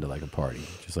turned that into like a party,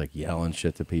 just like yelling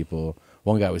shit to people.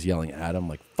 One guy was yelling at him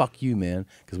like "fuck you, man,"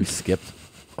 because we skipped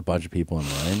a bunch of people in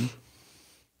line.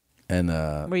 And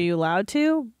were you allowed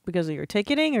to because of your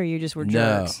ticketing, or you just were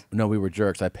jerks? No, we were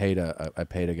jerks. I paid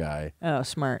a guy. Oh,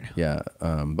 smart. Yeah,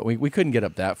 but we couldn't get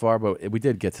up that far, but we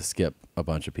did get to skip a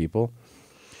bunch of people.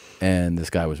 And this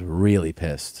guy was really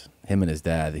pissed. Him and his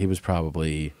dad. He was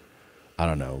probably, I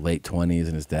don't know, late 20s,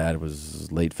 and his dad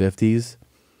was late 50s.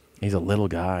 He's a little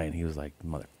guy, and he was like,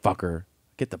 "Motherfucker,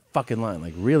 get the fucking line!"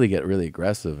 Like get really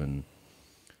aggressive. And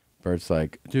Bert's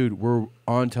like, "Dude, we're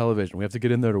on television. We have to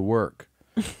get in there to work."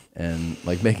 And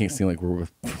like making it seem like we're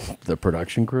with the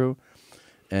production crew.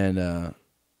 And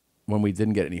when we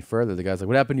didn't get any further, the guy's like,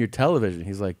 "What happened to your television?"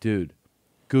 He's like, "Dude,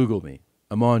 Google me.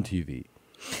 I'm on TV."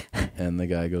 And the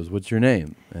guy goes, "What's your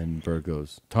name?" And Bert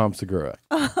goes, "Tom Segura."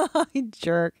 You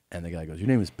jerk. And the guy goes, "Your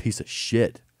name is piece of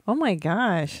shit." Oh my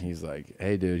gosh. And he's like,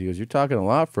 "Hey, dude," he goes, "You're talking a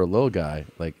lot for a little guy."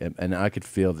 Like, and I could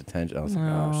feel the tension. I was like,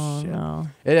 "Oh shit." No.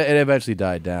 It eventually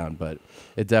died down, but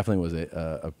it definitely was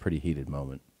a pretty heated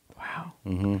moment. Wow.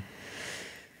 Mm-hmm.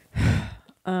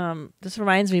 This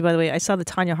reminds me, by the way, I saw the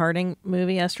Tanya Harding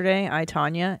movie yesterday, I,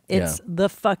 Tanya. It's the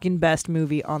fucking best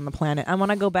movie on the planet. I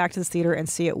want to go back to the theater and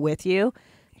see it with you.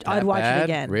 I'd watch it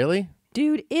again. Really?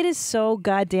 Dude, it is so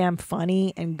goddamn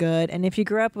funny and good. And if you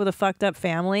grew up with a fucked up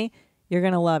family, you're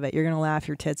going to love it. You're going to laugh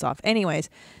your tits off. Anyways,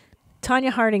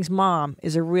 Tanya Harding's mom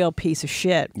is a real piece of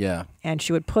shit. Yeah. And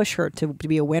she would push her to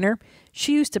be a winner.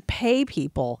 She used to pay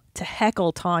people to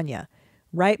heckle Tanya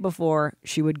right before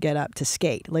she would get up to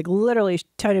skate. Like literally,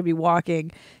 Tanya would be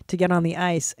walking to get on the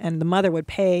ice, and the mother would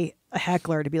pay a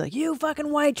heckler to be like, "You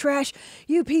fucking white trash,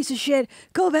 you piece of shit,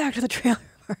 go back to the trailer,"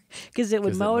 because it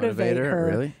would motivate her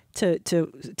really?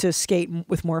 to skate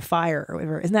with more fire or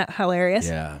whatever. Isn't that hilarious?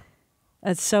 Yeah.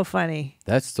 That's so funny.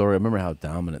 That story, I remember how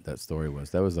dominant that story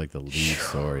was. That was like the lead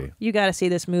story. You got to see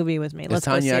this movie with me. Is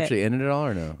Tanya actually in it at all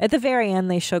or no? At the very end,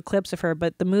 they show clips of her,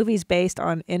 but the movie's based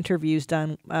on interviews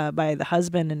done by the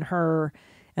husband and her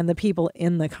and the people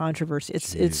in the controversy.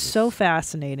 It's so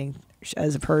fascinating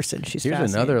as a person. She's Here's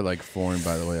fascinating. another like foreign,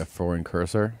 by the way, a foreign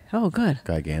cursor. Oh, good.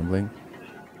 Guy gambling.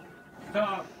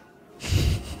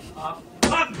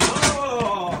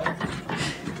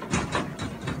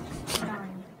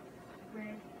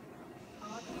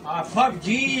 Fuck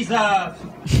Jesus.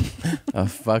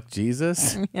 Fuck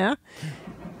Jesus? Yeah.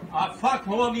 Fuck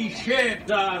holy shit.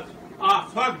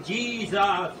 Fuck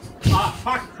Jesus.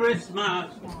 Fuck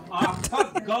Christmas.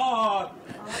 Fuck God.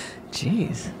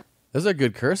 Jeez. Those are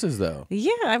good curses, though.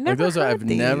 Yeah, I've never those heard I've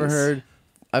these. never heard.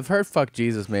 I've heard fuck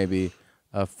Jesus maybe.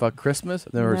 Fuck Christmas.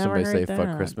 I've never heard somebody say that.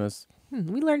 fuck Christmas.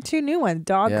 We learned 2 new ones: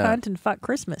 dog Yeah. cunt and fuck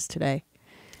Christmas today.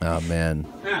 Oh man.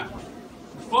 Yeah.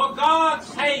 For God's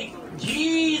sake,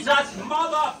 Jesus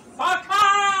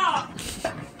motherfucker!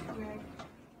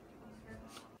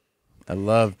 I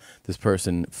love this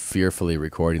person fearfully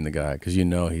recording the guy because you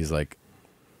know he's like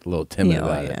a little timid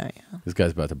about it. This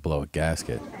guy's about to blow a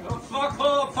gasket. Fuck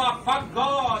off, fuck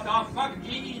God, fuck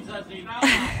Jesus, you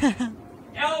know?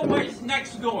 Always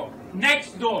next door,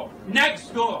 next door,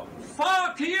 next door.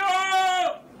 Fuck you!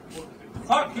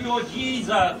 Fuck you,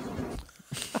 Jesus.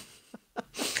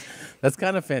 That's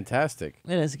kind of fantastic.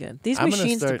 It is good. These I'm gonna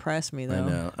machines start- depress me, though. I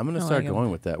know. I'm going to I start like 'em.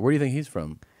 going with that. Where do you think he's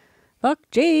from? Fuck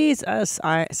Jesus.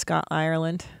 Scott,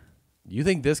 Ireland. You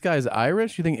think this guy's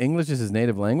Irish? You think English is his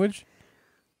native language?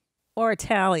 Or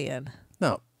Italian.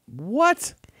 No.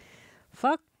 What?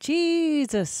 Fuck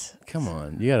Jesus. Come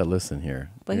on. You got to listen here.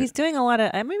 But he's doing a lot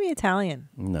of, maybe Italian.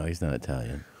 No, he's not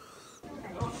Italian.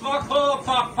 Fuck off,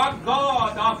 fuck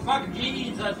God, fuck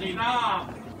Jesus, you know?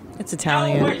 It's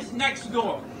Italian. Always next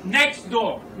door, next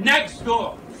door, next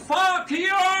door. Fuck you!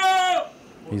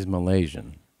 He's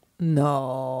Malaysian.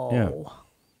 No. Yeah.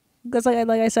 Because like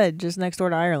I said, just next door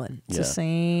to Ireland. It's the Yeah.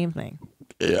 same thing.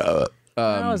 Yeah.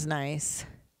 That was nice.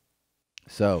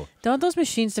 So don't those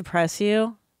machines depress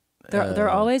you? They're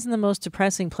always in the most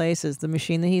depressing places. The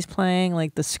machine that he's playing,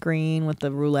 like the screen with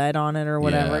the roulette on it or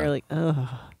whatever. Yeah. You're like, ugh.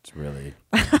 It's really,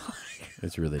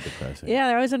 it's really depressing. Yeah,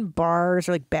 they're always in bars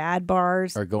or like bad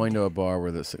bars. Or going to a bar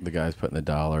where the guy's putting the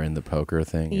dollar in the poker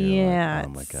thing. Yeah, like, oh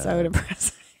my it's God. so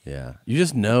depressing. Yeah, you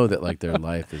just know that like their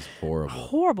life is horrible.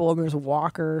 Horrible. And there's a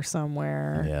walker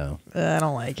somewhere. Yeah, I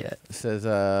don't like it. It says,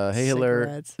 "Hey Hiller,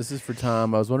 Cigarettes. this is for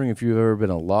Tom. I was wondering if you've ever been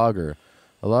a logger.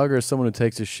 A logger is someone who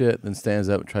takes a shit, then stands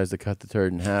up and tries to cut the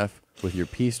turd in half with your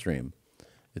pee stream.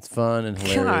 It's fun and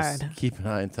hilarious. God. Keep an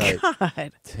eye on tight."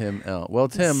 God. Tim L. Well,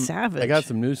 Tim, Savage. I got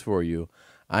some news for you.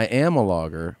 I am a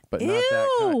logger, but not that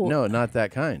kind. Ew. No, not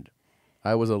that kind.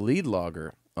 I was a lead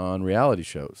logger on reality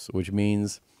shows, which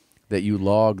means that you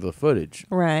log the footage.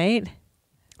 Right.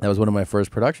 That was one of my first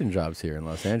production jobs here in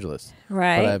Los Angeles.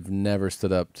 Right. But I've never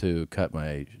stood up to cut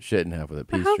my shit in half with a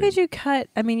pee But how stream. could you cut?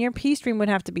 I mean, your pee stream would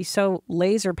have to be so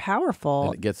laser powerful.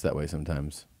 And it gets that way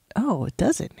sometimes. Oh, it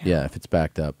doesn't. Yeah, if it's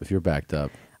backed up. If you're backed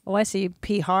up, Oh, I see. You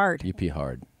pee hard. you pee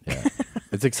hard. Yeah.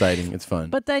 It's exciting. It's fun.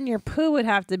 But then your poo would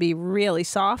have to be really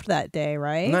soft that day,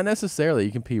 right? Not necessarily.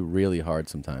 You can pee really hard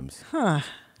sometimes. Huh.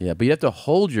 Yeah, but you have to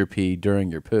hold your pee during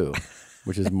your poo,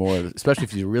 which is more, especially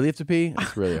if you really have to pee,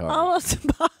 it's really hard. Almost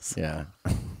impossible. Yeah.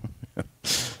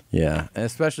 Yeah. And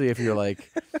especially if you're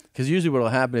like, because usually what will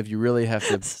happen if you really have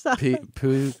to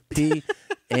pee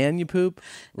and you poop.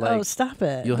 Like, oh, stop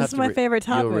it. You'll This have is my to favorite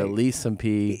topic. You'll release some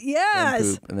pee, Yes.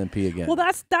 and poop, and then pee again. Well,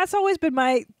 that's always been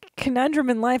my conundrum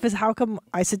in life is how come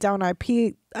I sit down, I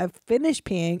pee, I finish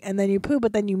peeing, and then you poo,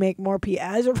 but then you make more pee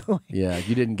as you're pooing. Yeah,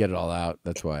 you didn't get it all out.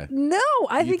 That's why. No,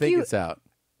 I you think it's out.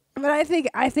 But I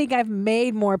think I've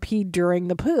made more pee during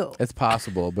the poo. It's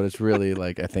possible, but it's really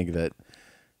like I think that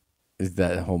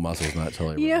whole muscle is not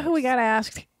totally. You know who we got to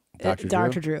ask?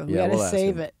 Dr. Drew. We Yeah, got to we'll ask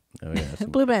save him. it. Oh, yeah,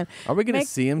 Blue Band. Are we going to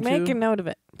see him Make too? a note of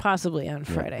it. Possibly on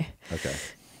Friday.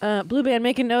 Okay. Blue Band,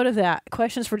 make a note of that.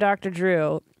 Questions for Dr.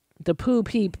 Drew. The poo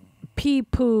pee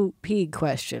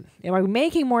question. Am I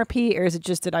making more pee, or is it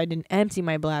just that I didn't empty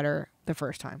my bladder the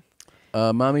first time?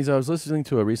 Mommies, I was listening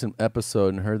to a recent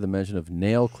episode and heard the mention of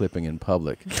nail clipping in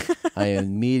public. I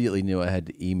immediately knew I had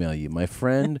to email you. My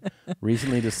friend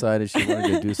recently decided she wanted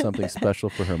to do something special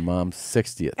for her mom's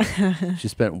 60th. She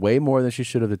spent way more than she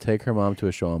should have to take her mom to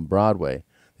a show on Broadway.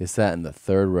 They sat in the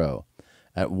third row.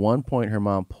 At one point, her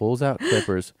mom pulls out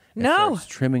clippers and starts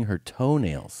trimming her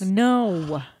toenails.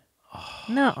 No.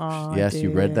 No. Yes,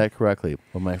 you read that correctly.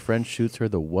 When my friend shoots her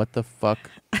the "what the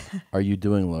fuck are you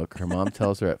doing" look, her mom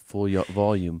tells her at full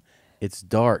volume, "It's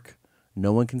dark.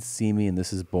 No one can see me, and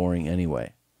this is boring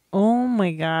anyway." Oh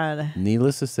my God.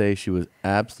 Needless to say, she was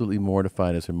absolutely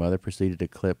mortified as her mother proceeded to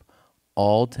clip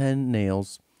all 10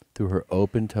 nails through her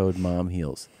open-toed mom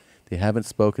heels. They haven't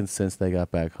spoken since they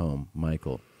got back home.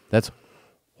 Michael. That's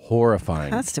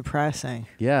horrifying. That's depressing.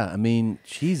 Yeah, I mean,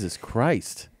 Jesus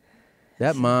Christ.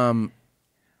 That mom,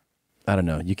 I don't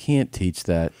know. You can't teach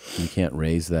that. You can't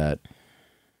raise that.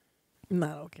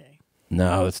 Not okay.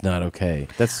 No, it's not okay.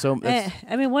 That's so.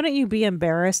 I mean, wouldn't you be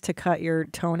embarrassed to cut your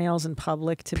toenails in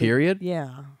public? Period?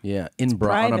 Yeah. Yeah.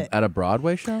 At a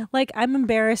Broadway show? Like, I'm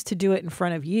embarrassed to do it in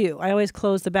front of you. I always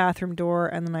close the bathroom door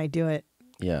and then I do it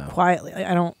quietly.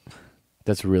 I don't.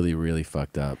 That's really, really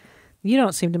fucked up. You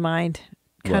don't seem to mind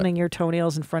cutting your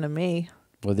toenails in front of me.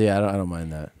 Well, yeah, I don't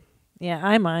mind that. Yeah,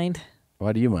 I mind.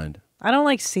 Why do you mind? I don't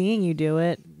like seeing you do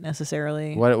it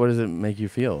necessarily. What does it make you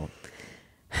feel?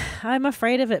 I'm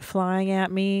afraid of it flying at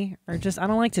me, or just I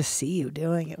don't like to see you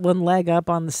doing it. One leg up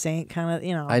on the sink, kind of,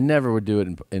 you know. I never would do it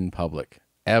in public,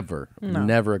 ever. No,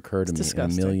 never occurred to me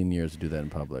disgusting. in a million years to do that in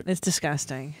public. It's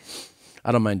disgusting.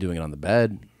 I don't mind doing it on the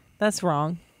bed. That's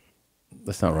wrong.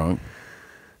 That's not wrong.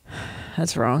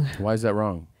 That's wrong. Why is that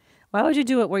wrong? Why would you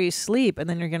do it where you sleep and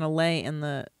then you're gonna lay in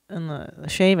the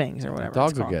shavings or whatever?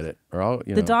 Dogs will get it, or all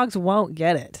the dogs won't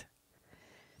get it.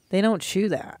 They don't chew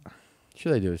that.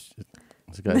 Sure, they do.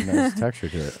 It's got a nice texture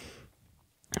to it.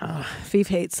 Fief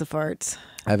hates the farts.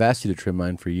 I've asked you to trim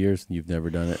mine for years, and you've never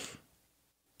done it.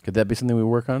 Could that be something we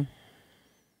work on?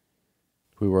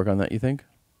 Can we work on that, you think?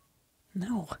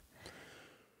 No.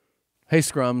 Hey,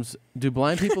 Scrums, do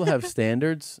blind people have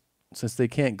standards? Since they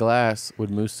can't glass, would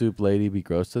Moose Soup Lady be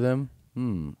gross to them?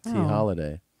 T.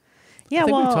 Holiday. Yeah, I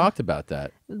think well, we talked about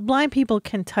that. Blind people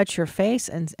can touch your face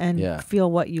and feel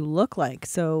what you look like,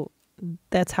 so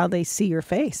that's how they see your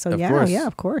face. So Of course.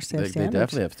 of course, they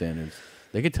definitely have standards.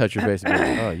 They could touch your face and be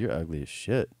like, "Oh, you're ugly as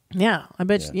shit." Yeah, I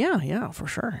bet. Yeah, for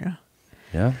sure. Yeah.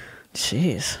 Yeah.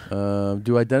 Jeez.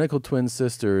 Do identical twin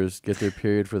sisters get their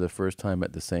period for the first time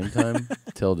at the same time?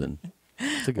 Tilden.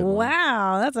 It's a good one.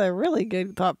 Wow, that's a really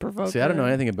good thought provoker. See, I don't know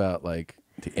anything about like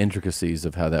the intricacies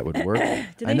of how that would work. Do I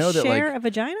they know share that like a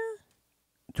vagina?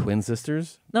 twin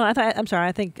sisters. No, I'm sorry.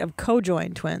 I think of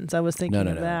co-joined twins. I was thinking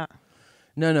of that.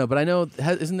 No, but I know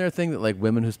isn't there a thing that like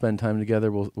women who spend time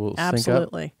together will sync up?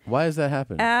 Absolutely. Why does that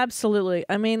happen? Absolutely.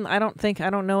 I mean, I don't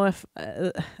know if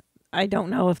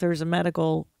there's a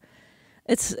medical.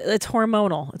 It's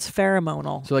hormonal. It's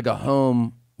pheromonal. So like a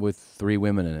home with 3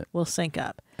 women in it Will sync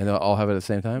up. and they'll all have it at the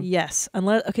same time? Yes,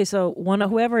 so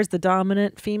whoever is the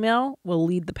dominant female will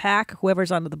lead the pack.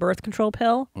 Whoever's on the birth control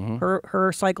pill,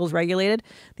 her cycle's regulated.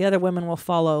 The other women will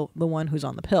follow the one who's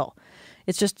on the pill.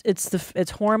 It's just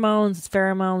it's hormones, it's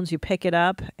pheromones. You pick it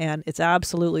up, and it's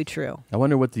absolutely true. I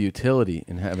wonder what the utility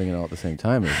in having it all at the same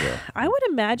time is, though. I would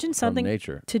imagine something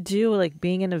nature. to do like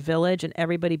being in a village and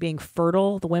everybody being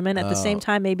fertile. The women at the same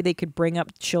time, maybe they could bring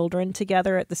up children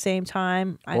together at the same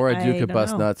time. Or a dude could don't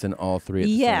bust know. nuts in all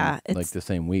 3 at the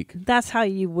same week. That's how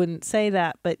you wouldn't say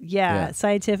that, but yeah,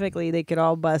 scientifically they could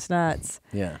all bust nuts.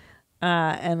 Yeah.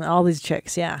 And all these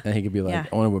chicks, yeah. And he could be like, Yeah.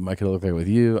 I wonder what my kid will look like with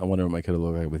you. I wonder what my kid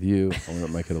will look like with you. I wonder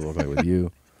what my kid will look like with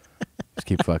you. Just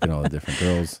keep fucking all the different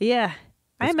girls. Yeah.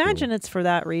 I That's imagine it's for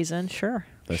that reason. Sure.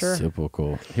 That's sure. super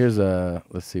cool. Here's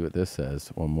let's see what this says.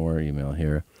 One more email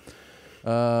here.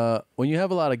 When you have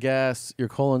a lot of gas, your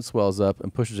colon swells up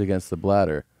and pushes against the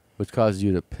bladder, which causes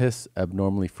you to piss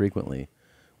abnormally frequently.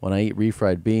 When I eat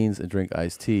refried beans and drink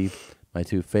iced tea, my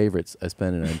 2 favorites, I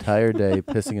spend an entire day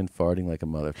pissing and farting like a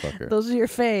motherfucker. Those are your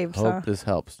faves, Hope this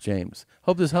helps, James.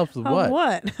 Hope this helps with Oh, what?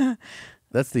 what?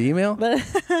 That's the email?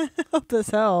 Hope this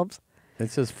helps.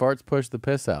 It says farts push the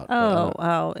piss out.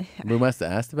 Oh. We must have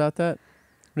asked about that?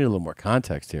 We need a little more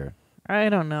context here. I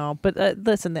don't know. But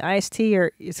listen, the iced tea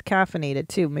is caffeinated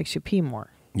too. Makes you pee more.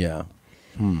 Yeah.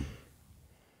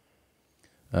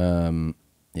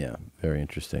 Yeah, very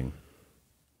interesting.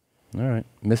 All right.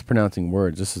 Mispronouncing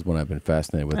words. This is one I've been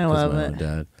fascinated with I because love of my it. own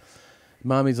dad.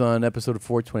 Mommy's on episode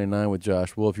 429 with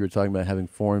Josh Wolf. You were talking about having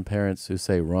foreign parents who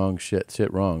say wrong shit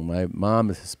wrong. My mom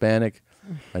is Hispanic.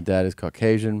 My dad is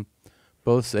Caucasian.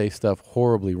 Both say stuff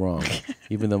horribly wrong,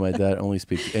 even though my dad only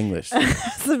speaks English.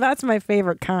 So that's my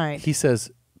favorite kind. He says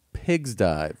pigs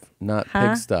dive, not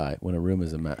pigsty, when a room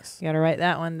is a mess. You got to write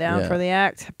that one down Yeah. for the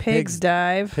act. Pigs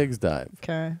dive. Pigs dive.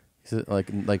 Okay. He says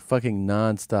like fucking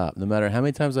nonstop. No matter how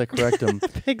many times I correct him,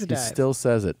 Pigs he dive. still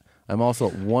says it. I'm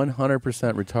also 100%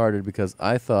 retarded because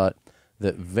I thought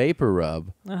that vapor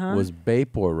rub was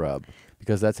vapor rub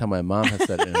because that's how my mom has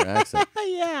said it in her accent.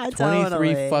 Yeah, 23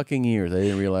 totally. fucking years. I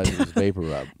didn't realize it was vapor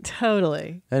rub.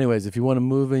 Totally. Anyways, if you want to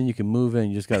move in, you can move in.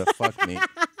 You just got to fuck me.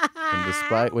 And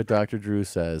despite what Dr. Drew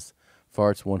says,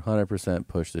 farts 100%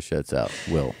 push the shits out.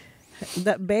 Will.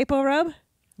 That vapor rub?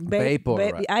 Vapor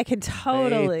rub. I can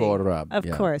totally. Vapor rub, Of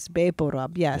yeah. course. Vapor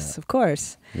rub. Yes, of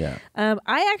course. Yeah.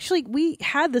 We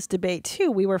had this debate too.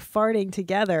 We were farting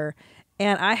together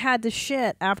and I had to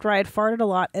shit after I had farted a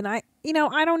lot. And I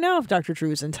don't know if Dr.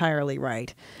 Drew's entirely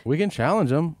right. We can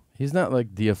challenge him. He's not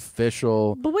like the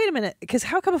official. But wait a minute, because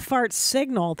how come farts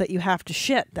signal that you have to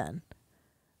shit then?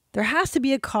 There has to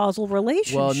be a causal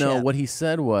relationship. Well, no, what he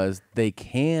said was they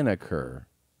can occur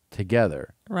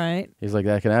together. Right. He's like,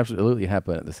 that can absolutely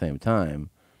happen at the same time,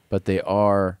 but they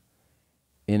are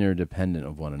interdependent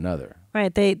of one another.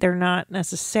 Right. They're not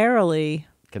necessarily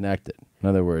Connected. In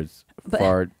other words,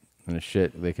 fart and a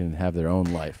shit, they can have their own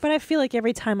life. But I feel like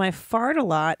every time I fart a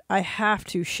lot, I have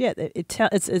to shit.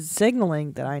 It's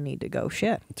signaling that I need to go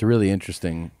shit. It's a really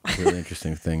interesting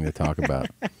thing to talk about.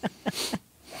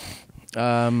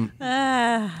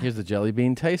 Here's the jelly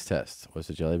bean taste test. What's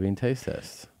the jelly bean taste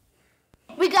test?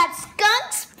 We got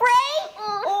skunk spray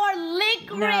or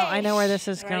licorice. No, I know where this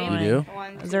is going. You do?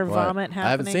 Is there What? vomit happening? I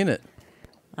haven't seen it.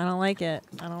 I don't like it.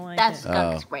 I don't like That's it.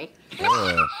 skunk spray.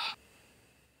 Ugh.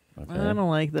 I don't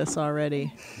like this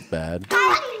already. It's bad.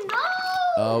 I know.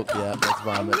 Oh, yeah, that's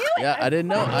vomit. Yeah, I didn't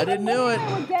know. I didn't know it.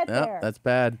 get No, there. that's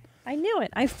bad. I knew it.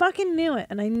 I fucking knew it.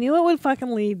 And I knew it would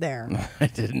fucking lead there. I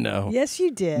didn't know. Yes,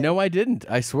 you did. No, I didn't.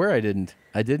 I swear I didn't.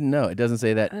 I didn't know. It doesn't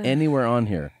say that anywhere on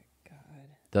here.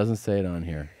 Doesn't say it on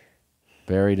here.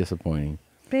 Very disappointing.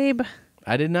 Babe,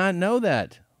 I did not know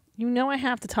that. you know I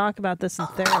have to talk about this in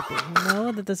therapy. You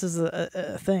know that this is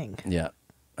a thing. Yeah.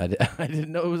 I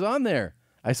didn't know it was on there.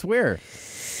 I swear.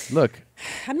 Look.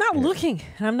 I'm not looking.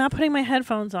 And I'm not putting my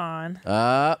headphones on.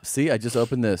 See, I just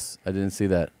opened this. I didn't see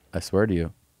that. I swear to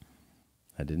you.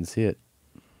 I didn't see it.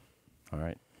 All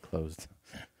right. Closed.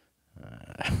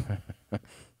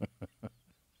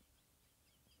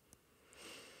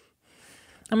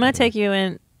 I'm going to take you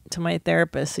in to my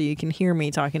therapist so you can hear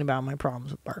me talking about my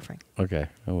problems with barfing. Okay.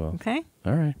 Oh, well. Okay?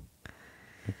 All right.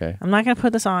 Okay. I'm not going to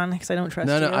put this on because I don't trust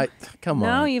you. No, come on.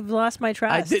 No, you've lost my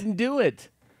trust. I didn't do it.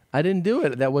 I didn't do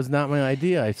it. That was not my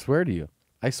idea. I swear to you.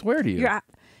 I swear to you.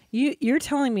 You're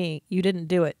telling me you didn't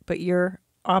do it, but you're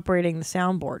operating the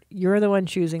soundboard. You're the one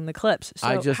choosing the clips.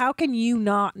 So how can you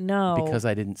not know? Because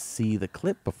I didn't see the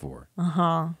clip before.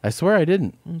 Uh-huh. I swear I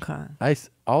didn't. Okay.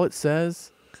 All it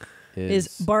says is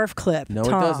barf clip. No,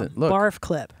 Tom, it doesn't. Look. Barf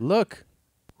clip. Look.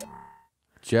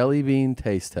 Jelly bean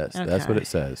taste test. Okay. That's what it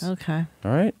says. Okay.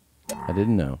 All right. I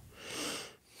didn't know.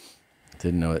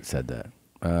 Didn't know it said that.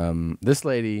 This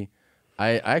lady,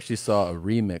 I actually saw a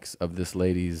remix of this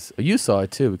lady's. You saw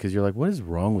it too because you're like, what is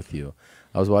wrong with you?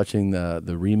 I was watching the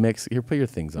remix. Here, put your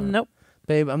things on. Nope.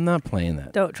 Babe, I'm not playing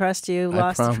that. Don't trust you.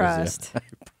 Lost trust. I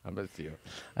promise you.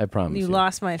 I promise you. You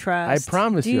lost my trust. I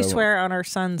promise you. Do you swear on our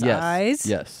son's eyes?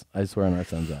 Yes, I swear on our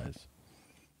son's eyes.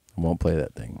 I won't play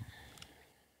that thing.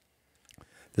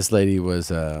 This lady was.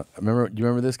 Do you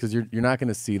remember this? Because you're not going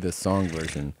to see the song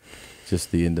version,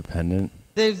 just the independent.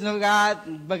 There's no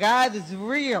God, but God is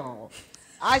real.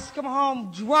 I used to come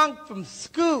home drunk from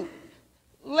school,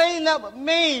 laying up with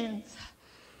men,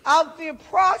 out there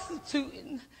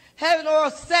prostituting, having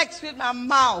oral sex with my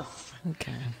mouth,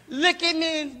 licking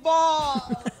men's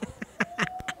balls.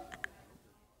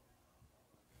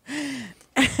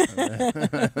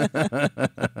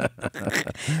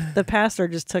 The pastor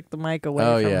just took the mic away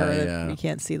from her. Yeah. You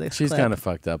can't see the She's clip. kind of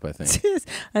fucked up, I think.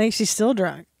 I think she's still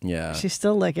drunk. Yeah. She's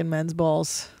still licking men's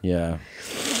balls. Yeah.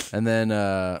 And then,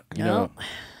 you know,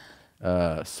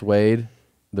 Suede,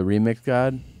 the remix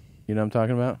god, you know what I'm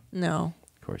talking about? No.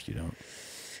 Of course you don't.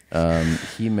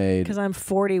 He made... Because I'm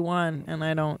 41 and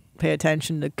I don't pay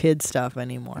attention to kid stuff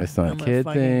anymore. It's not I'm a kid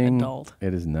fucking thing. Adult.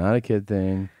 It is not a kid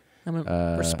thing. I'm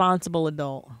a responsible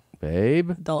adult. Babe.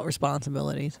 Adult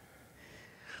responsibilities.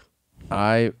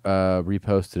 I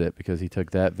reposted it because he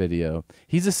took that video.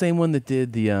 He's the same one that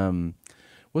did the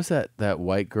what's that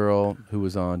white girl who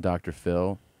was on Dr.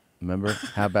 Phil? Remember?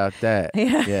 How about that?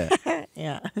 Yeah.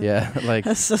 Yeah. Yeah. Like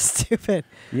that's so stupid.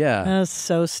 Yeah. That's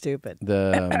so stupid.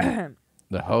 The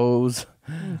hose.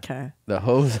 Okay. The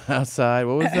hose outside.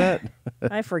 What was that?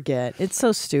 I forget. It's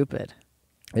so stupid.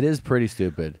 It is pretty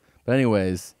stupid. But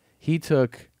anyways, he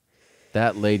took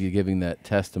that lady giving that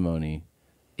testimony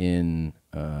in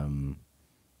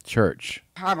church.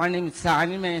 Hi, my name is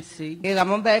Sonia Mancy, and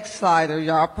I'm a backslider.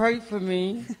 Y'all pray for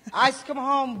me. I used to come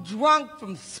home drunk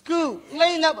from school,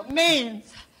 laying up with men,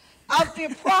 out there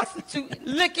prostituting,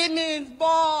 licking men's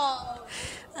balls.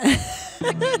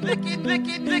 Licking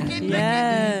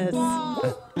yes.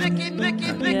 balls. Licking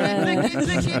men's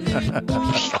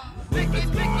balls.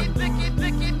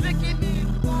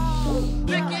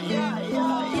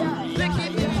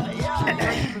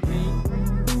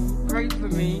 Pray for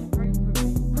me.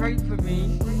 Pray for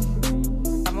me.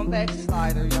 I'm a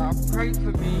backslider, y'all. Pray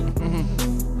for me.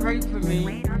 Pray for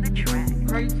me.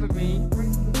 Pray for me.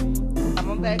 I'm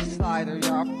a backslider,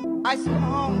 y'all. I used to come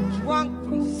home drunk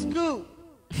from school.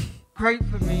 Pray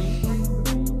for me.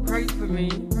 Pray for me.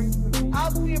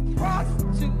 Out there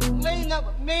prostituting, laying up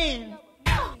with men.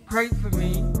 Pray for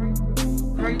me.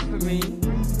 Pray for me.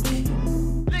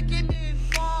 Licking men's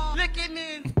balls. Licking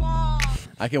men's balls.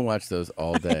 I can watch those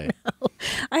all day.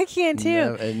 I can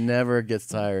too. It never gets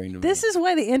tiring to me. This is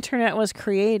why the internet was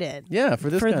created. Yeah, for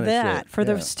this kind of shit. For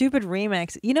the stupid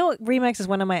remix. You know what remix is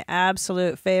one of my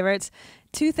absolute favorites?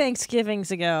 2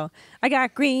 Thanksgivings ago, I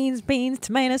got greens, beans,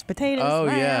 tomatoes, potatoes. Oh,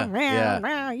 yeah.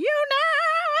 You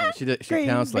know. She Greens,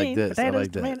 counts like beans, this. I potatoes,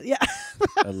 like that. tomatoes. Yeah.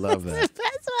 I love that.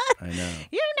 That's what. I know.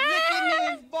 You know. Licking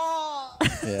men's balls.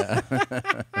 Yeah.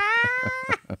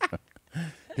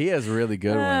 He has really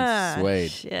good ones. Suede.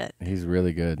 Shit. He's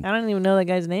really good. I don't even know that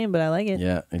guy's name, but I like it.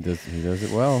 Yeah, he does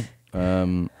it well.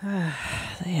 The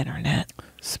internet.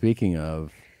 Speaking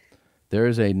of, there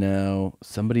is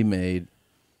somebody made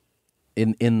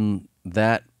in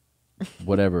that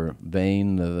whatever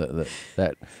vein,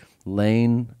 that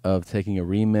lane of taking a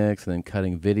remix and then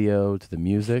cutting video to the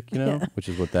music, Yeah. which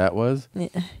is what that was. Yeah.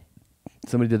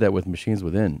 Somebody did that with Machines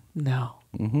Within. No.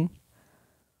 Mm-hmm.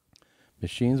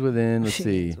 Machines Within. Let's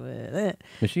see.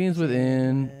 Machines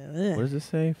Within. What does it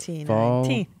say?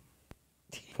 T19.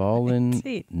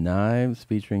 Fallen Knives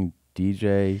featuring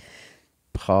DJ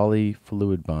Poly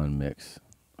Fluid Bond Mix.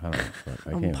 I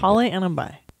don't know. I'm Poly and I'm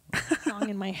bi. Song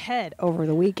in my head over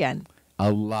the weekend.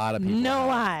 A lot of people. No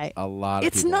lie. A lot of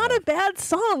It's people. not a bad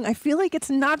song. I feel like it's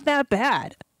not that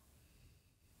bad.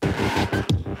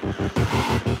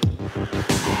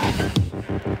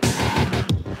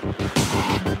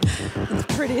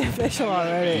 It's pretty official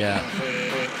already. Yeah.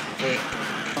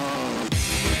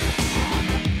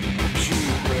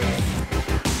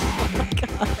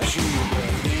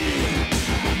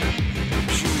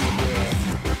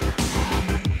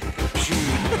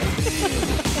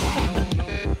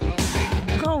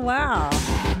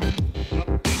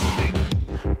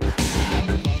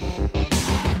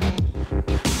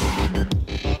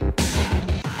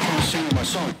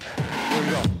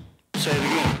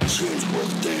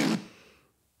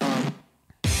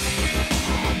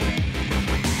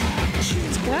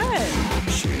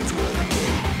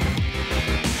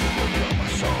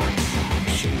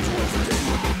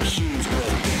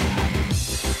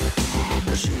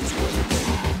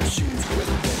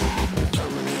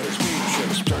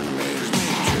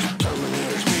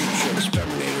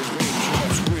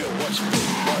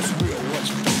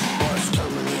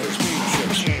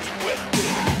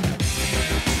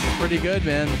 pretty good,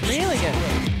 man. Really good.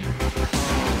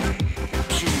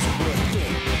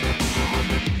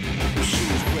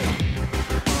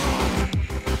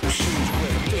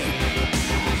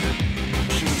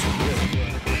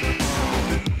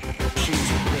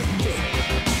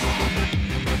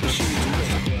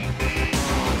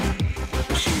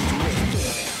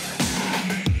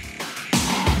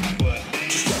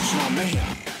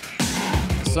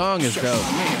 The song is dope.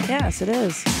 Yes, it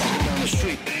is.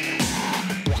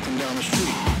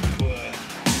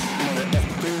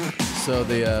 So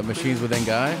the Machines Within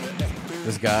guy,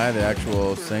 this guy, the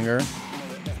actual singer,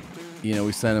 you know,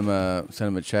 we sent him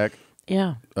a check.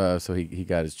 Yeah. So he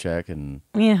got his check and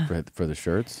for the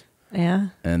shirts. Yeah.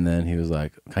 And then he was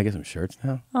like, "Can I get some shirts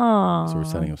now?" Oh. So we're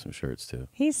sending him some shirts too.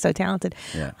 He's so talented.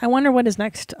 Yeah. I wonder what his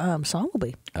next song will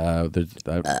be. It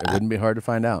wouldn't be hard to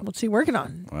find out. What's he working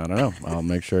on? I don't know. I'll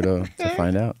make sure to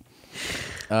find out.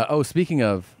 Speaking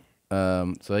of,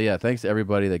 so yeah, thanks to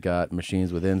everybody that got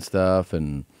Machines Within stuff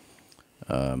and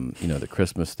the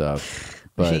Christmas stuff.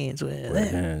 But Machines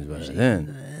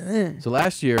Within. So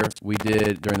last year we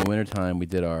did during the wintertime we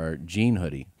did our jean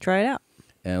hoodie. Try it out.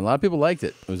 And a lot of people liked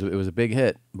it. It was a big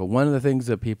hit. But one of the things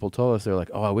that people told us, they're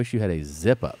like, "Oh, I wish you had a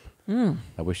zip up.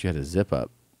 I wish you had a zip up."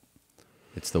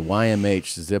 It's the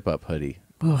YMH zip up hoodie.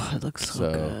 Oh, it looks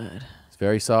so good. It's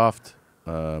very soft.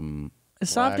 As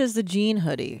soft as the jean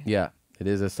hoodie. Yeah, it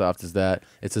is as soft as that.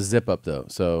 It's a zip up though.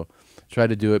 So try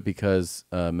to do it because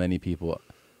many people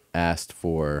asked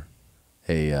for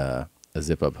a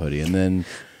zip up hoodie. And then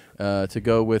to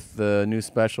go with the new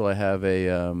special, I have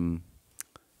a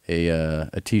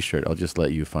T-shirt. I'll just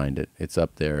let you find it. It's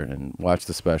up there, and watch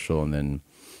the special, and then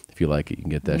if you like it, you can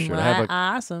get that shirt.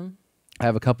 Awesome. I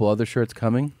have a couple other shirts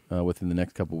coming within the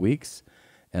next couple weeks,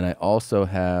 and I also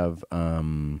have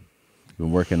been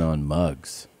working on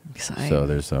mugs. Exciting. So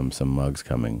there's some mugs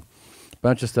coming.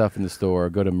 Bunch of stuff in the store.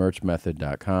 Go to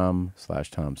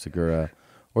merchmethod.com/Tom Segura,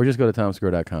 or just go to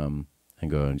tomsegura.com and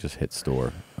go and just hit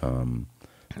store.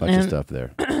 Bunch of stuff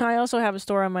there. I also have a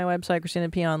store on my website, Christina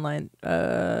P. Online,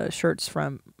 shirts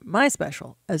from my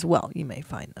special as well. You may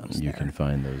find those You can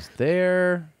find those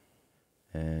there,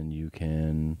 and you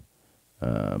can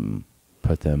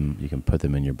put them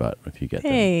in your butt if you get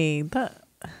them. Hey,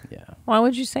 yeah. Why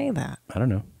would you say that? I don't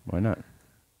know. Why not?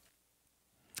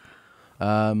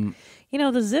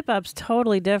 The zip-up's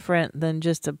totally different than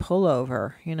just a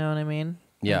pullover. You know what I mean?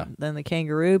 Yeah. Than the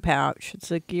kangaroo pouch.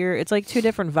 It's like two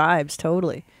different vibes,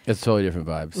 totally. It's totally different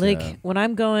vibes. Like when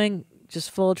I'm going just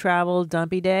full travel,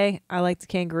 dumpy day, I like the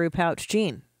kangaroo pouch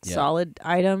jean. Yeah. Solid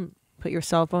item. Put your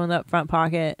cell phone in the front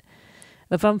pocket.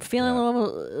 If I'm feeling a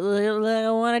little,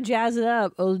 I want to jazz it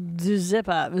up, I'll do zip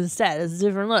up instead. It's a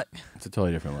different look. It's a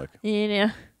totally different look.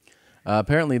 Yeah.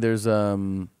 Apparently, there's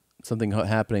something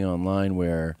happening online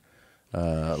where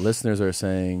listeners are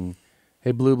saying,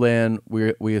 "Hey, Blue Bland,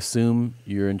 we assume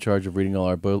you're in charge of reading all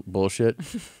our bullshit."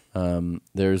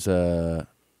 There's a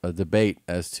debate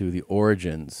as to the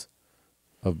origins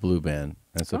of Blue Band,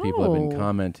 and so people have been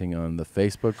commenting on the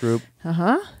Facebook group.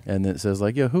 And it says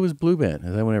like, "Yo, who is Blue Band?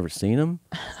 Has anyone ever seen him?"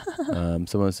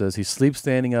 Someone says he sleeps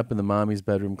standing up in the mommy's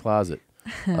bedroom closet.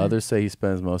 Others say he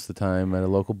spends most of the time at a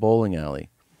local bowling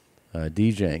alley,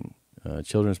 DJing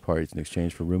children's parties in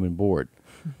exchange for room and board.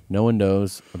 No one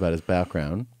knows about his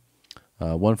background.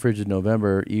 One frigid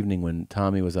November evening when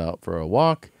Tommy was out for a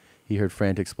walk, he heard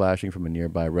frantic splashing from a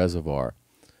nearby reservoir.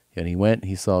 And he went,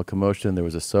 he saw a commotion. There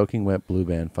was a soaking wet Blue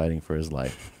Band fighting for his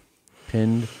life.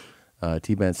 Pinned,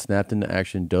 T-Band snapped into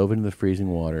action, dove into the freezing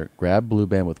water, grabbed Blue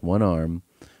Band with one arm,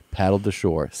 paddled to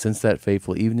shore. Since that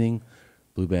fateful evening,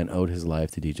 Blue Band owed his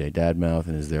life to DJ Dadmouth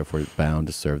and is therefore bound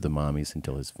to serve the mommies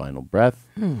until his final breath.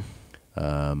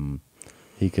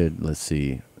 He could, let's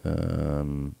see,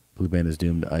 Blue Band is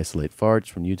doomed to isolate farts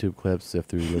from YouTube clips, sift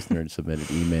through listener and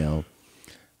submitted email.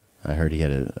 I heard he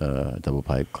had a double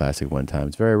pipe classic one time.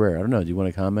 It's very rare. I don't know. Do you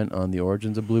want to comment on the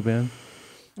origins of Blue Band?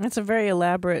 That's a very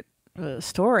elaborate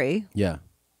story. Yeah.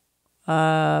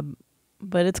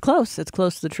 But it's close. It's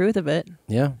close to the truth of it.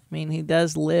 Yeah. I mean, he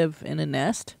does live in a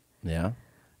nest. Yeah.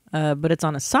 But it's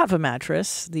on a Sattva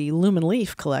mattress, the Lumen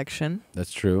Leaf collection.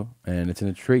 That's true. And it's in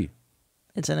a tree.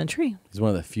 It's in a tree. He's one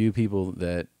of the few people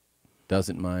that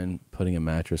doesn't mind putting a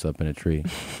mattress up in a tree.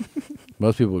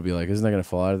 Most people would be like, isn't that going to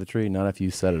fall out of the tree? Not if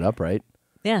you set it up right.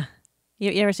 Yeah.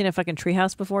 You ever seen a fucking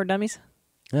treehouse before, dummies?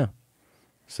 Yeah.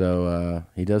 So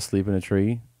he does sleep in a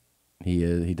tree.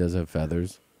 He does have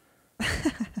feathers.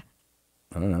 I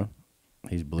don't know.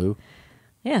 He's blue.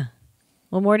 Yeah.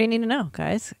 What more do you need to know,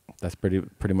 guys? That's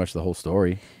pretty much the whole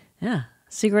story. Yeah.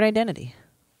 Secret identity.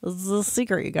 This is a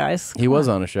secret, you guys. He was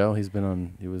on a show. He was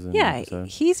in an Yeah, episode.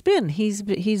 he's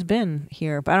been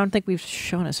here, but I don't think we've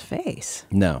shown his face.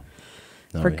 No.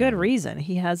 For good reason.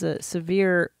 He has a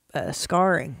severe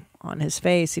scarring on his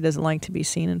face. He doesn't like to be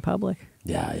seen in public.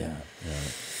 Yeah.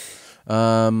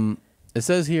 It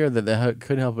says here that they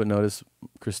couldn't help but notice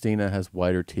Christina has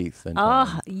whiter teeth than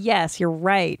Tom. Yes, you're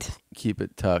right. Keep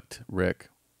it tucked, Rick.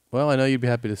 Well, I know you'd be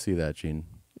happy to see that, Gene.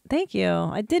 Thank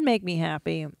you. It did make me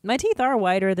happy. My teeth are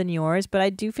whiter than yours, but I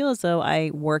do feel as though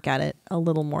I work at it a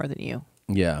little more than you.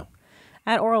 Yeah.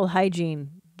 At oral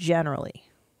hygiene, generally.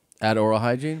 At oral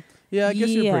hygiene? Yeah, I guess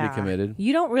you're pretty committed.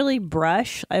 You don't really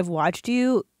brush. I've watched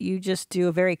you. You just do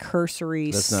a very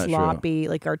cursory, sloppy,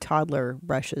 like our toddler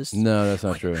brushes. No, that's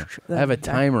not true. I have a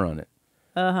timer on it.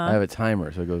 I have a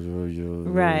timer, so it goes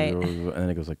right, and then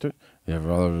it goes like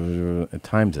it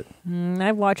times it.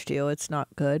 I've watched you. It's not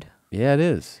good. Yeah, it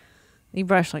is. You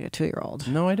brush like a 2-year-old.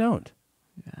 No, I don't.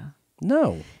 Yeah.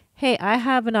 No. Hey, I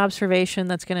have an observation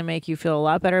that's going to make you feel a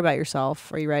lot better about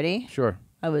yourself. Are you ready? Sure.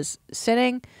 I was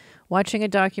sitting, watching a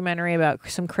documentary about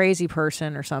some crazy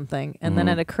person or something, and then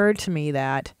it occurred to me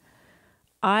that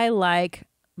I like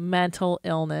mental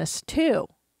illness too,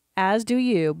 as do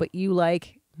you, but you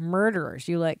like murderers.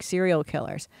 You like serial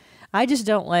killers. I just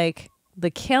don't like the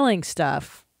killing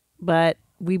stuff, but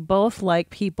we both like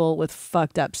people with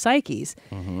fucked up psyches.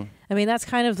 I mean, that's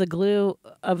kind of the glue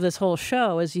of this whole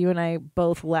show is you and I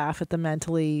both laugh at the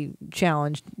mentally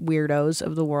challenged weirdos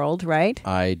of the world, right?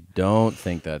 I don't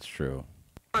think that's true.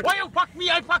 Why you fuck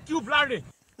me? I fuck you, bloody.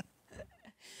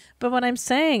 But what I'm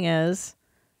saying is,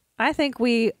 I think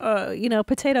we,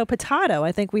 potato.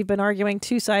 I think we've been arguing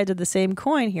two sides of the same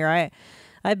coin here.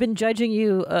 I've been judging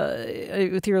you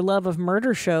with your love of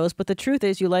murder shows, but the truth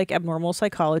is you like abnormal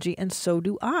psychology, and so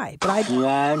do I. But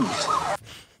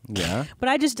Yeah. But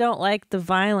I just don't like the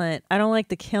violent. I don't like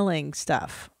the killing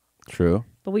stuff. True.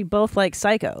 But we both like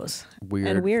psychos and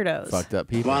weirdos. Fucked up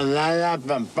people.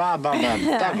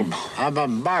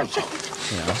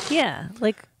 Yeah,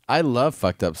 like. I love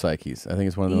fucked up psyches. I think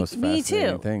it's one of the most fascinating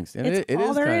too. things. And It's it all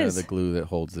is there kind is. of the glue that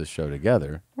holds this show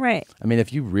together. Right. I mean,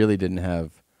 if you really didn't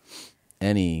have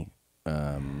any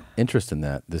interest in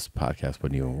that, this podcast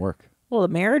wouldn't even work. Well, the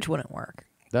marriage wouldn't work.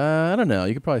 I don't know.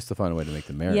 You could probably still find a way to make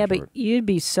the marriage Yeah, but work. you'd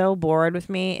be so bored with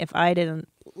me if I didn't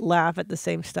laugh at the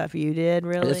same stuff you did,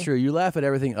 really. That's true. You laugh at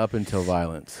everything up until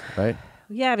violence, right?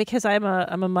 Yeah, because I'm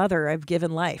a mother. I've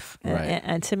given life. Right.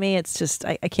 And to me, it's just,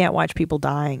 I can't watch people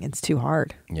dying. It's too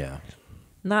hard. Yeah.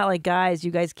 Not like guys.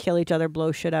 You guys kill each other,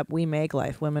 blow shit up. We make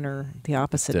life. Women are the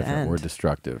opposite Different. end. We're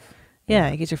destructive. Yeah,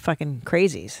 you guys are fucking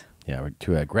crazies. Yeah, we're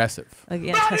too aggressive.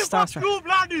 Again, Bloody testosterone. fuck you,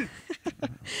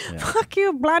 bloody. Fuck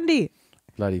you, Blondie.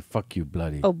 Bloody fuck you,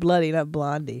 bloody. Oh, bloody, not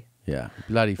Blondie. Yeah.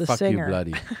 Bloody The fuck singer. you,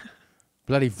 bloody.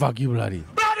 Bloody fuck you, bloody.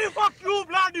 Bloody fuck you,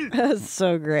 bloody. That's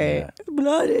so great. Yeah.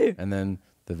 Bloody. And then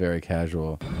the very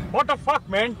casual. What the fuck,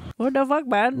 man? What the fuck,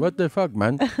 man? What the fuck,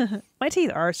 man? My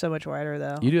teeth are so much whiter,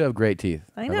 though. You do have great teeth.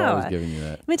 I I've know. always given you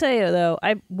that. Let me tell you, though,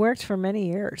 I worked for many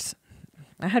years.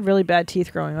 I had really bad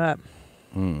teeth growing up.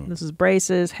 This is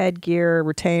braces, headgear,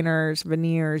 retainers,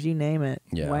 veneers, you name it.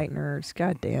 Yeah. Whiteners.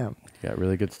 God damn. You got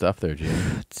really good stuff there, Gene.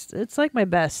 It's like my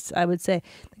best, I would say.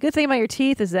 The good thing about your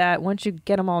teeth is that once you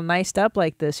get them all niced up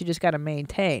like this, you just got to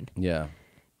maintain. Yeah.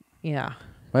 Yeah.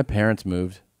 My parents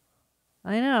moved.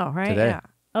 I know, right? Today. Yeah.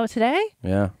 Oh, today?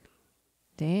 Yeah.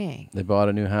 Dang. They bought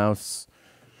a new house.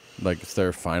 Like, it's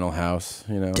their final house,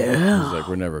 you know? Damn. He's like,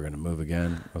 we're never going to move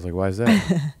again. I was like, why is that?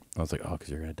 I was like, oh, because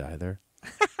you're going to die there.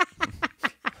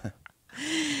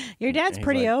 Your dad's He's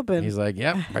pretty like- open. He's like,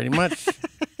 yep, pretty much.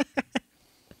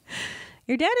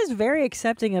 Your dad is very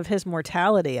accepting of his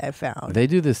mortality, I found. They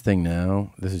do this thing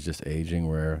now. This is just aging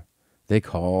where they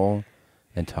call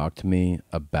and talk to me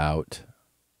about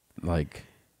like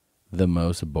the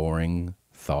most boring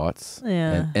thoughts.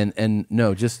 Yeah. And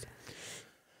no, just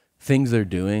things they're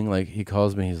doing. Like he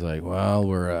calls me, he's like, well,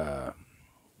 we're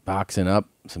boxing up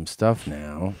some stuff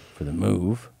now for the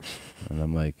move. And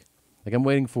I'm like I'm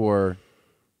waiting for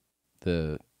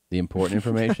the important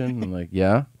information. I'm like,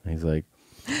 yeah. And he's like,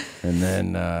 and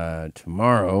then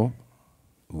tomorrow,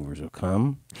 movers will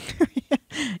come.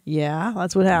 Yeah,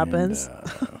 that's what happens.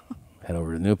 And, head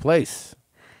over to the new place.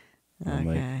 I'm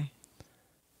like, Okay.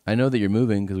 I know that you're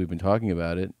moving because we've been talking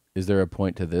about it. Is there a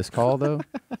point to this call, though?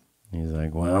 He's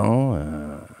like,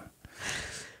 well,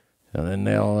 so then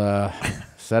they'll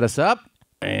set us up,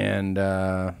 and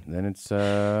then it's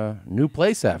a new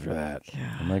place after that.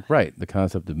 I'm like, right. The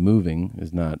concept of moving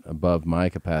is not above my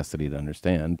capacity to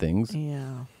understand things.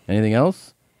 Yeah. Anything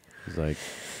else? He's like,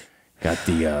 got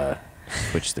the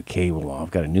switch the cable off.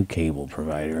 Got a new cable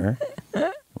provider.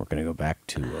 we're going to go back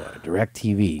to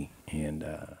DirecTV. And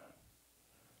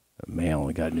mail,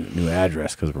 we got a new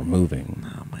address because we're moving.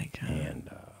 Oh, my God. And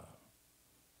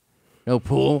no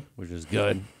pool, which is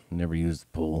good. Never used the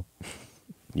pool.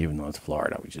 Even though it's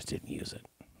Florida, we just didn't use it.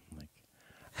 Like,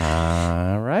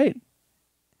 all right.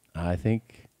 I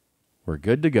think we're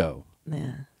good to go.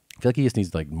 Yeah. I feel like he just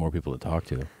needs like more people to talk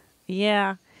to.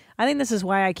 Yeah. I think this is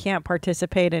why I can't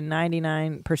participate in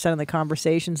 99% of the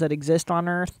conversations that exist on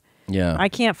Earth. Yeah. I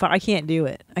can't do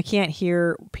it. I can't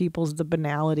hear the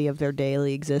banality of their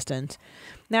daily existence.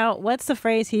 Now, what's the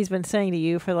phrase he's been saying to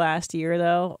you for the last year,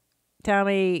 though? Tell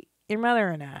me, your mother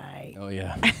and I. Oh,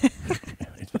 yeah.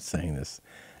 He's been saying this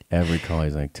every call.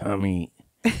 He's like, Tommy,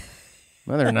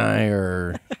 Mother and I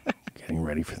are getting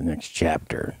ready for the next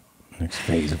chapter, next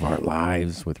phase of our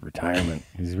lives with retirement.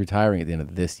 He's retiring at the end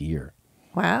of this year.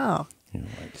 Wow. He's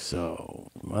like,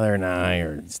 so Mother and I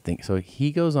are so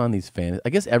he goes on these I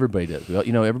guess everybody does.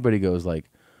 You know, everybody goes like,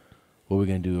 what are we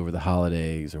going to do over the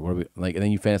holidays? Or what are we like? And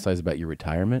then you fantasize about your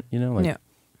retirement, you know? Like, yeah.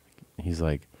 He's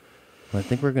like, what I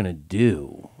think we're going to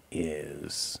do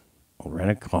is we'll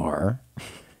rent a car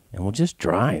and we'll just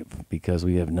drive because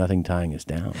we have nothing tying us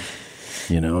down.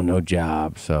 You know, no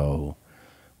job. So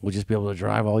we'll just be able to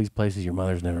drive all these places your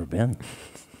mother's never been.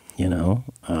 You know,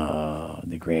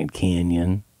 the Grand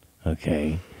Canyon.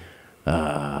 Okay.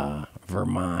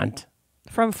 Vermont.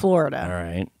 From Florida. All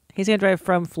right. He's going to drive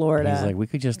from Florida. He's like, we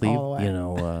could just leave, all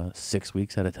the way. 6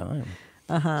 weeks at a time.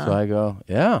 Uh-huh. So I go,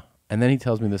 yeah. And then he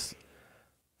tells me this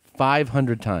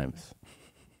 500 times.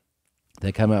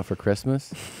 They come out for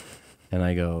Christmas, and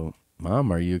I go,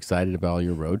 Mom, are you excited about all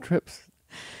your road trips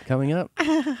coming up?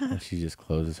 And she just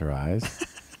closes her eyes,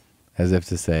 as if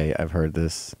to say, I've heard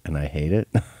this, and I hate it.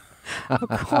 Of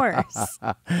course.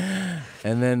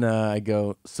 And then I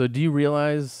go, so do you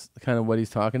realize kind of what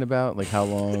he's talking about? Like how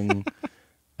long?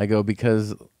 I go,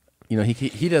 because, you know,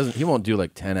 he won't do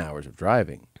like 10 hours of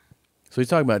driving. So he's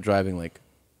talking about driving like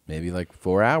maybe like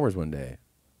 4 hours one day,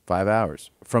 5 hours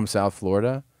from South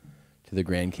Florida to the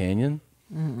Grand Canyon.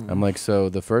 Mm-hmm. I'm like, so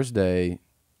the first night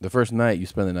you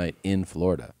spend the night in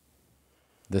Florida.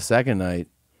 The second night,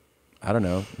 I don't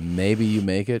know, maybe you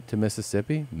make it to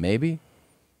Mississippi, maybe.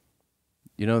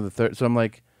 You know, the third. So I'm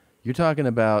like, you're talking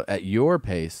about at your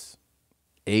pace,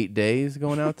 8 days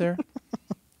going out there?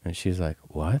 And she's like,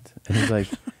 what? And he's like,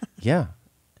 yeah.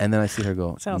 And then I see her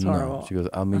go, sounds no. horrible. She goes,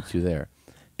 I'll meet you there.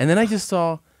 And then I just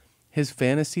saw his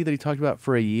fantasy that he talked about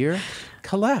for a year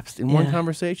collapsed in one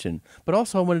conversation. But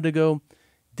also I wanted to go,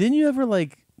 didn't you ever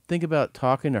like think about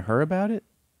talking to her about it?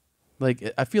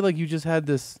 Like, I feel like you just had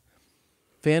this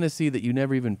fantasy that you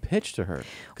never even pitched to her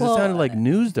because it sounded like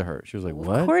news to her. She was like,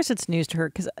 what? Of course it's news to her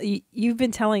because you've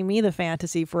been telling me the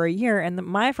fantasy for a year, and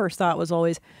my first thought was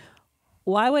always,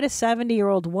 why would a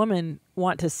 70-year-old woman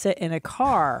want to sit in a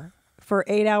car for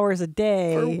 8 hours a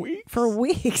day for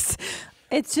weeks?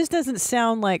 It just doesn't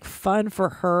sound like fun for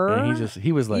her. And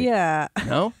he was like, yeah,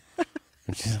 no.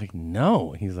 And she's like,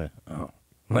 no. He's like, oh,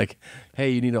 like, hey,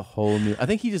 you need a whole new. I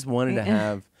think he just wanted to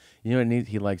have. You know what he needs?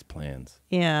 He likes plans.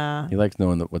 Yeah. He likes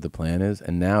knowing what the plan is.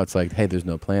 And now it's like, hey, there's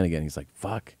no plan again. He's like,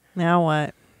 fuck. Now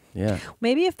what? Yeah.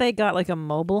 Maybe if they got like a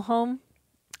mobile home.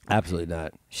 Absolutely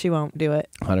not. She won't do it.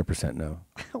 100% no.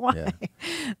 Why? Yeah.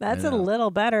 That's a little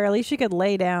better. At least she could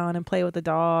lay down and play with the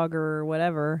dog or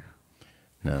whatever.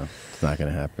 No, it's not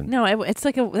going to happen. No, it's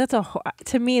like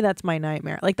to me, that's my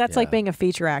nightmare. Like, that's like being a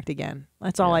feature act again.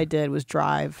 That's all I did was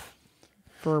drive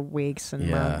for weeks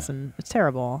and months, and it's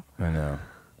terrible. I know.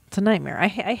 It's a nightmare. I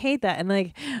hate that. And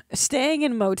like staying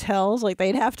in motels, like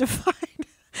they'd have to find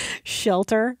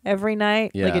shelter every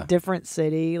night, like a different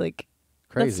city. Like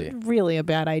crazy. That's really a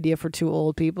bad idea for two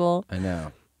old people. I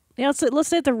know. Yeah, let's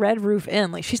stay at the Red Roof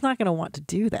Inn. Like she's not going to want to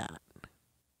do that.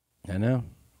 I know.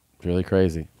 It's really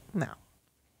crazy. No.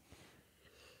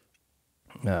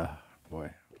 Ah,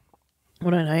 boy.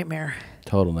 What a nightmare.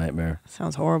 Total nightmare.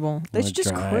 Sounds horrible. They should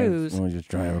just cruise. Want to just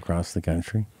drive across the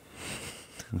country?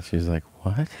 And she's like,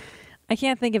 what? I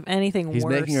can't think of anything worse. He's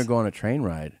making her go on a train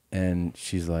ride, and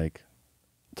she's like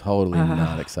totally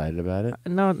not excited about it.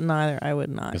 No, neither. I would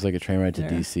not. It's like a train ride to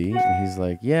D.C., and he's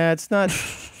like, yeah, it's not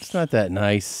that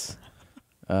nice,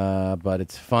 but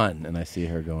it's fun. And I see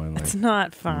her going like, it's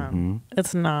not fun. Mm-hmm.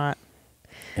 It's not.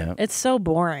 Yeah. It's so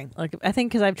boring. Like I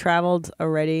think because I've traveled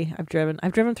already, I've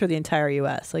driven through the entire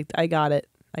U.S. Like I got it.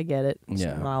 I get it. It's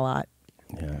not a lot.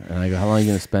 Yeah. And I go, how long are you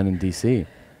going to spend in D.C.?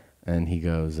 And he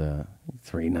goes,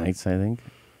 3 nights, I think.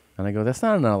 And I go, that's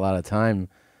not a lot of time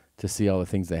to see all the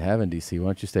things they have in D.C. Why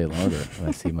don't you stay longer? And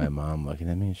I see my mom looking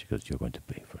at me, and she goes, you're going to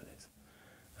pay for this.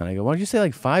 And I go, why don't you stay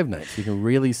like 5 nights so you can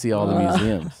really see all the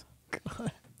museums?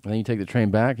 God. And then you take the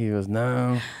train back. He goes,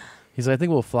 no, He's like, I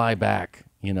think we'll fly back.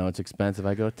 You know, it's expensive.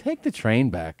 I go, take the train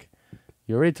back.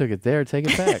 You already took it there. Take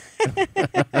it back.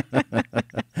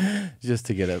 Just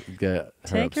to get her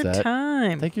Take upset. your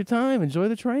time. Take your time. Enjoy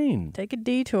the train. Take a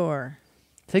detour.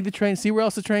 Take the train. See where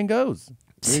else the train goes.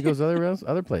 Maybe it goes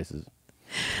other places.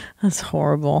 That's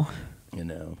horrible. You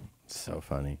know, so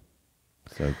funny.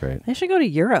 So great. They should go to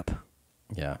Europe.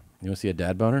 Yeah. You want to see a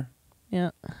dad boner?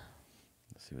 Yeah.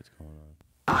 Let's see what's going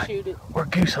on. We're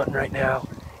goose hunting right now,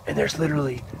 and there's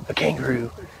literally a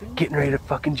kangaroo getting ready to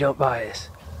fucking jump by us.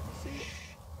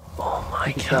 Oh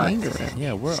my god.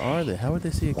 Yeah, where are they? How would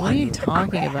they see a kangaroo? What are you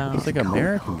talking about? It's like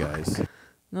American guys.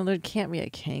 No, there can't be a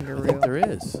kangaroo. I think there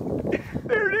is.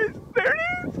 There it is. There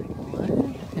it is.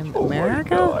 In Oh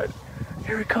America? my god.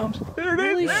 Here it comes. There it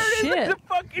is. Holy There it is. shit. It's a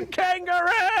fucking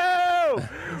kangaroo.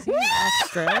 Is he in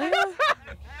Australia?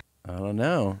 I don't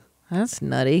know. That's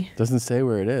nutty. Doesn't say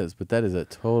where it is, but that is a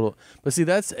total. But see,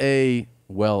 that's a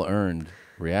well-earned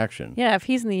reaction. Yeah, if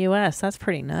he's in the U.S., that's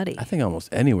pretty nutty. I think almost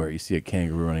anywhere you see a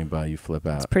kangaroo running by, you flip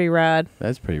out. It's pretty rad.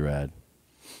 That's pretty rad.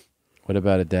 What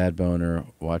about a dad boner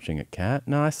watching a cat?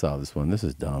 No, I saw this one. This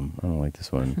is dumb. I don't like this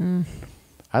one.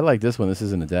 I like this one. This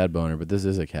isn't a dad boner, but this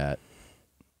is a cat.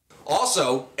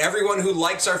 Also, everyone who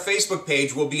likes our Facebook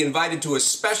page will be invited to a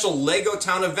special Lego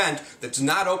Town event that's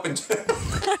not open to...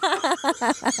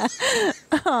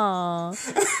 Oh,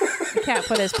 the cat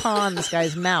put his paw in this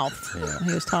guy's mouth when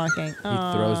he was talking. He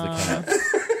throws the cat.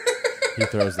 He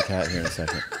throws the cat here in a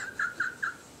second.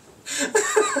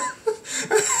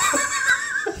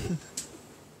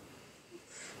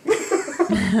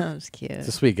 That was cute. It's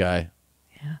a sweet guy.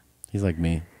 Yeah. He's like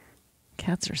me.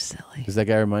 Cats are silly. Does that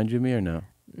guy remind you of me or no?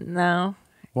 No.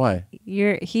 Why?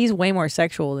 He's way more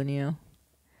sexual than you.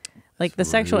 Like the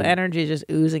sexual rude. energy is just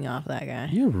oozing off that guy.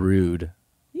 You're rude.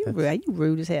 You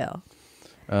rude as hell.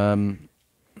 All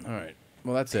right.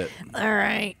 Well, that's it. All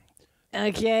right.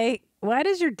 Okay. Why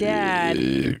does your dad...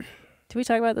 Did we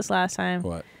talk about this last time?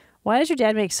 What? Why does your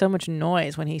dad make so much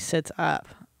noise when he sits up?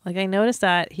 Like, I noticed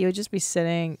that he would just be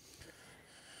sitting...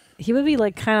 He would be,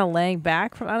 like, kind of laying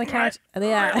back on the couch.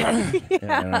 Yeah.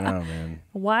 Yeah, I don't know, man.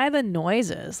 Why the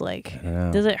noises? Like, I don't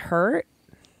know. does it hurt?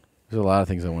 There's a lot of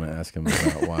things I want to ask him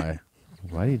about. Why?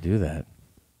 Why do you do that?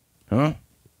 Huh?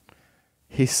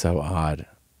 He's so odd.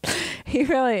 He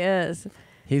really is.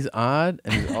 He's odd,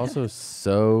 and he's also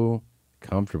so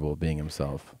comfortable being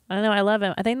himself. I know. I love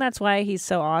him. I think that's why he's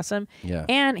so awesome. Yeah.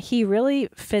 And he really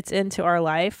fits into our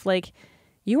life. Like,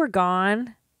 you were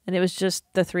gone, and it was just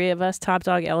the three of us, Top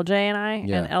Dog, LJ, and I.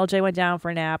 Yeah. And LJ went down for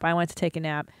a nap. I went to take a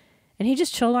nap. And he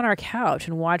just chilled on our couch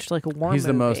and watched, like, a war He's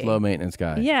the most movie. low-maintenance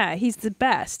guy. Yeah, he's the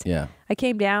best. Yeah. I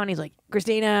came down, and he's like,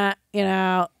 Christina, you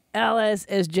know, Ellis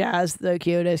is just the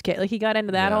cutest kid. Like, he got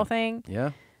into that Yeah. whole thing.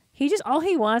 Yeah. He just, all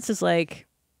he wants is, like,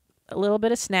 a little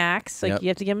bit of snacks. Like, Yep. you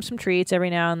have to give him some treats every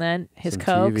now and then. His Some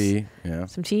Cokes. TV. Yeah.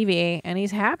 Some TV, and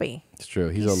he's happy. It's true.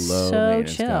 He's a so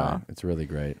low-maintenance chill. guy. It's really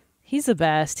great. He's the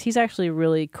best. He's actually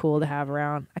really cool to have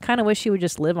around. I kind of wish he would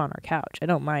just live on our couch. I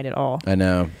don't mind at all. I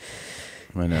know.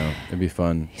 It'd be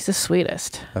fun. He's the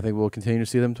sweetest. I think we'll continue to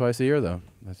see them twice a year, though.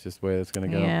 That's just the way it's going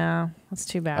to go. Yeah, that's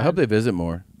too bad. I hope they visit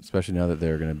more, especially now that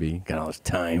they're going to be got all this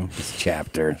time. This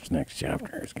next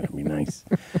chapter is going to be nice.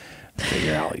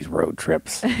 Figure out all these road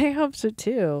trips. I hope so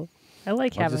too. I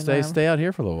like I'll having just them. stay out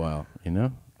here for a little while. You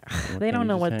know, They don't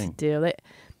know what to do.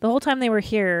 The whole time they were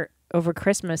here over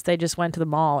Christmas, they just went to the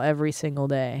mall every single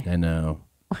day. I know.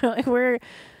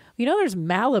 There's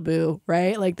Malibu,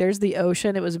 right? Like, there's the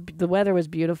ocean. The weather was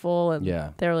beautiful, and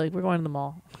Yeah. they were like, "We're going to the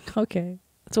mall." Okay,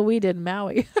 that's what we did in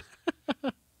Maui.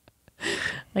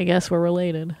 I guess we're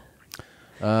related.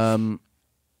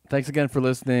 Thanks again for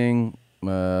listening.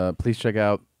 Please check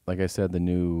out, like I said, the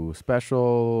new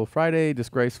special Friday,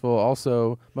 Disgraceful.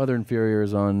 Also, Mother Inferior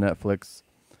is on Netflix.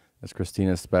 That's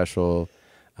Christina's special.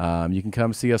 You can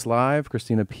come see us live,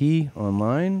 Christina P.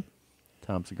 online,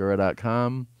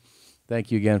 TomSegura.com. Thank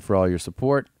you again for all your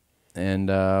support, and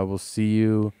we'll see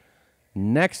you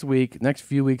next week. Next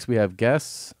few weeks we have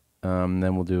guests,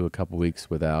 then we'll do a couple weeks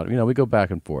without. We go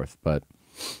back and forth, but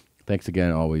thanks again,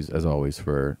 as always,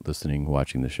 for listening,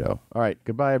 watching the show. All right,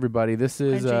 goodbye, everybody. This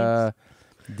is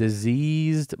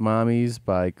Diseased Mommies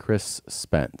by Chris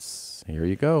Spence. Here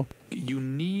you go. You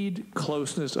need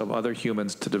closeness of other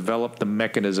humans to develop the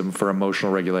mechanism for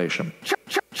emotional regulation.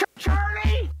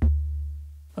 Charlie?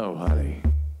 Oh, honey.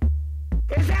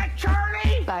 Is that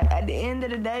Charlie? Like, at the end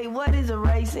of the day, what is a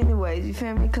race anyways? You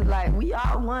feel me? Because, like, we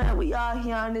all one. We all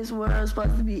here on this world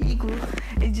supposed to be equal.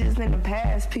 It's just in the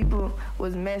past, people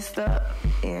was messed up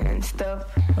and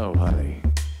stuff. Oh, honey.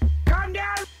 Calm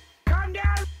down. Calm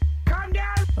down. Calm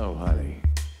down. Oh, honey.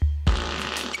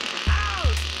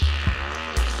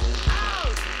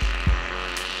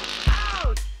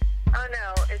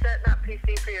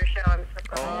 RSVP for your show. I'm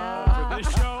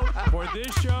surprised. For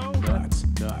this show, nuts.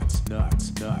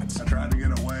 I tried to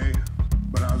get away,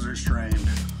 but I was restrained.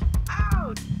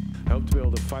 Ouch! I hope to be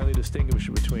able to finally distinguish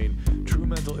between true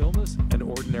mental illness and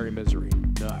ordinary misery.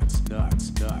 Nuts. I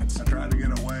tried to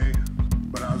get away,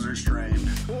 but I was restrained.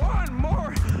 One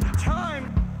more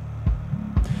time.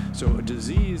 So a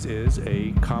disease is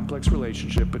a complex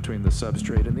relationship between the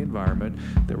substrate and the environment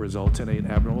that results in an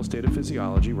abnormal state of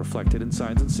physiology reflected in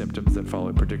signs and symptoms that follow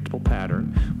a predictable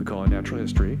pattern, we call it natural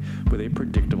history, with a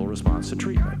predictable response to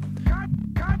treatment.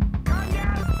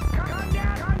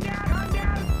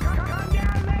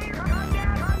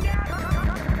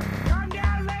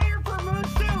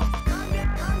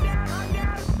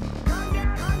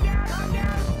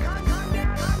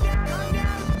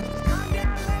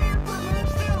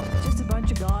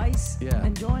 Yeah.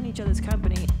 Enjoying each other's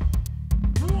company.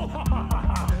 I'm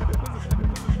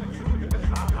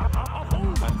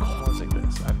causing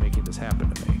this. I'm making this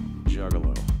happen to me.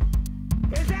 Juggalo.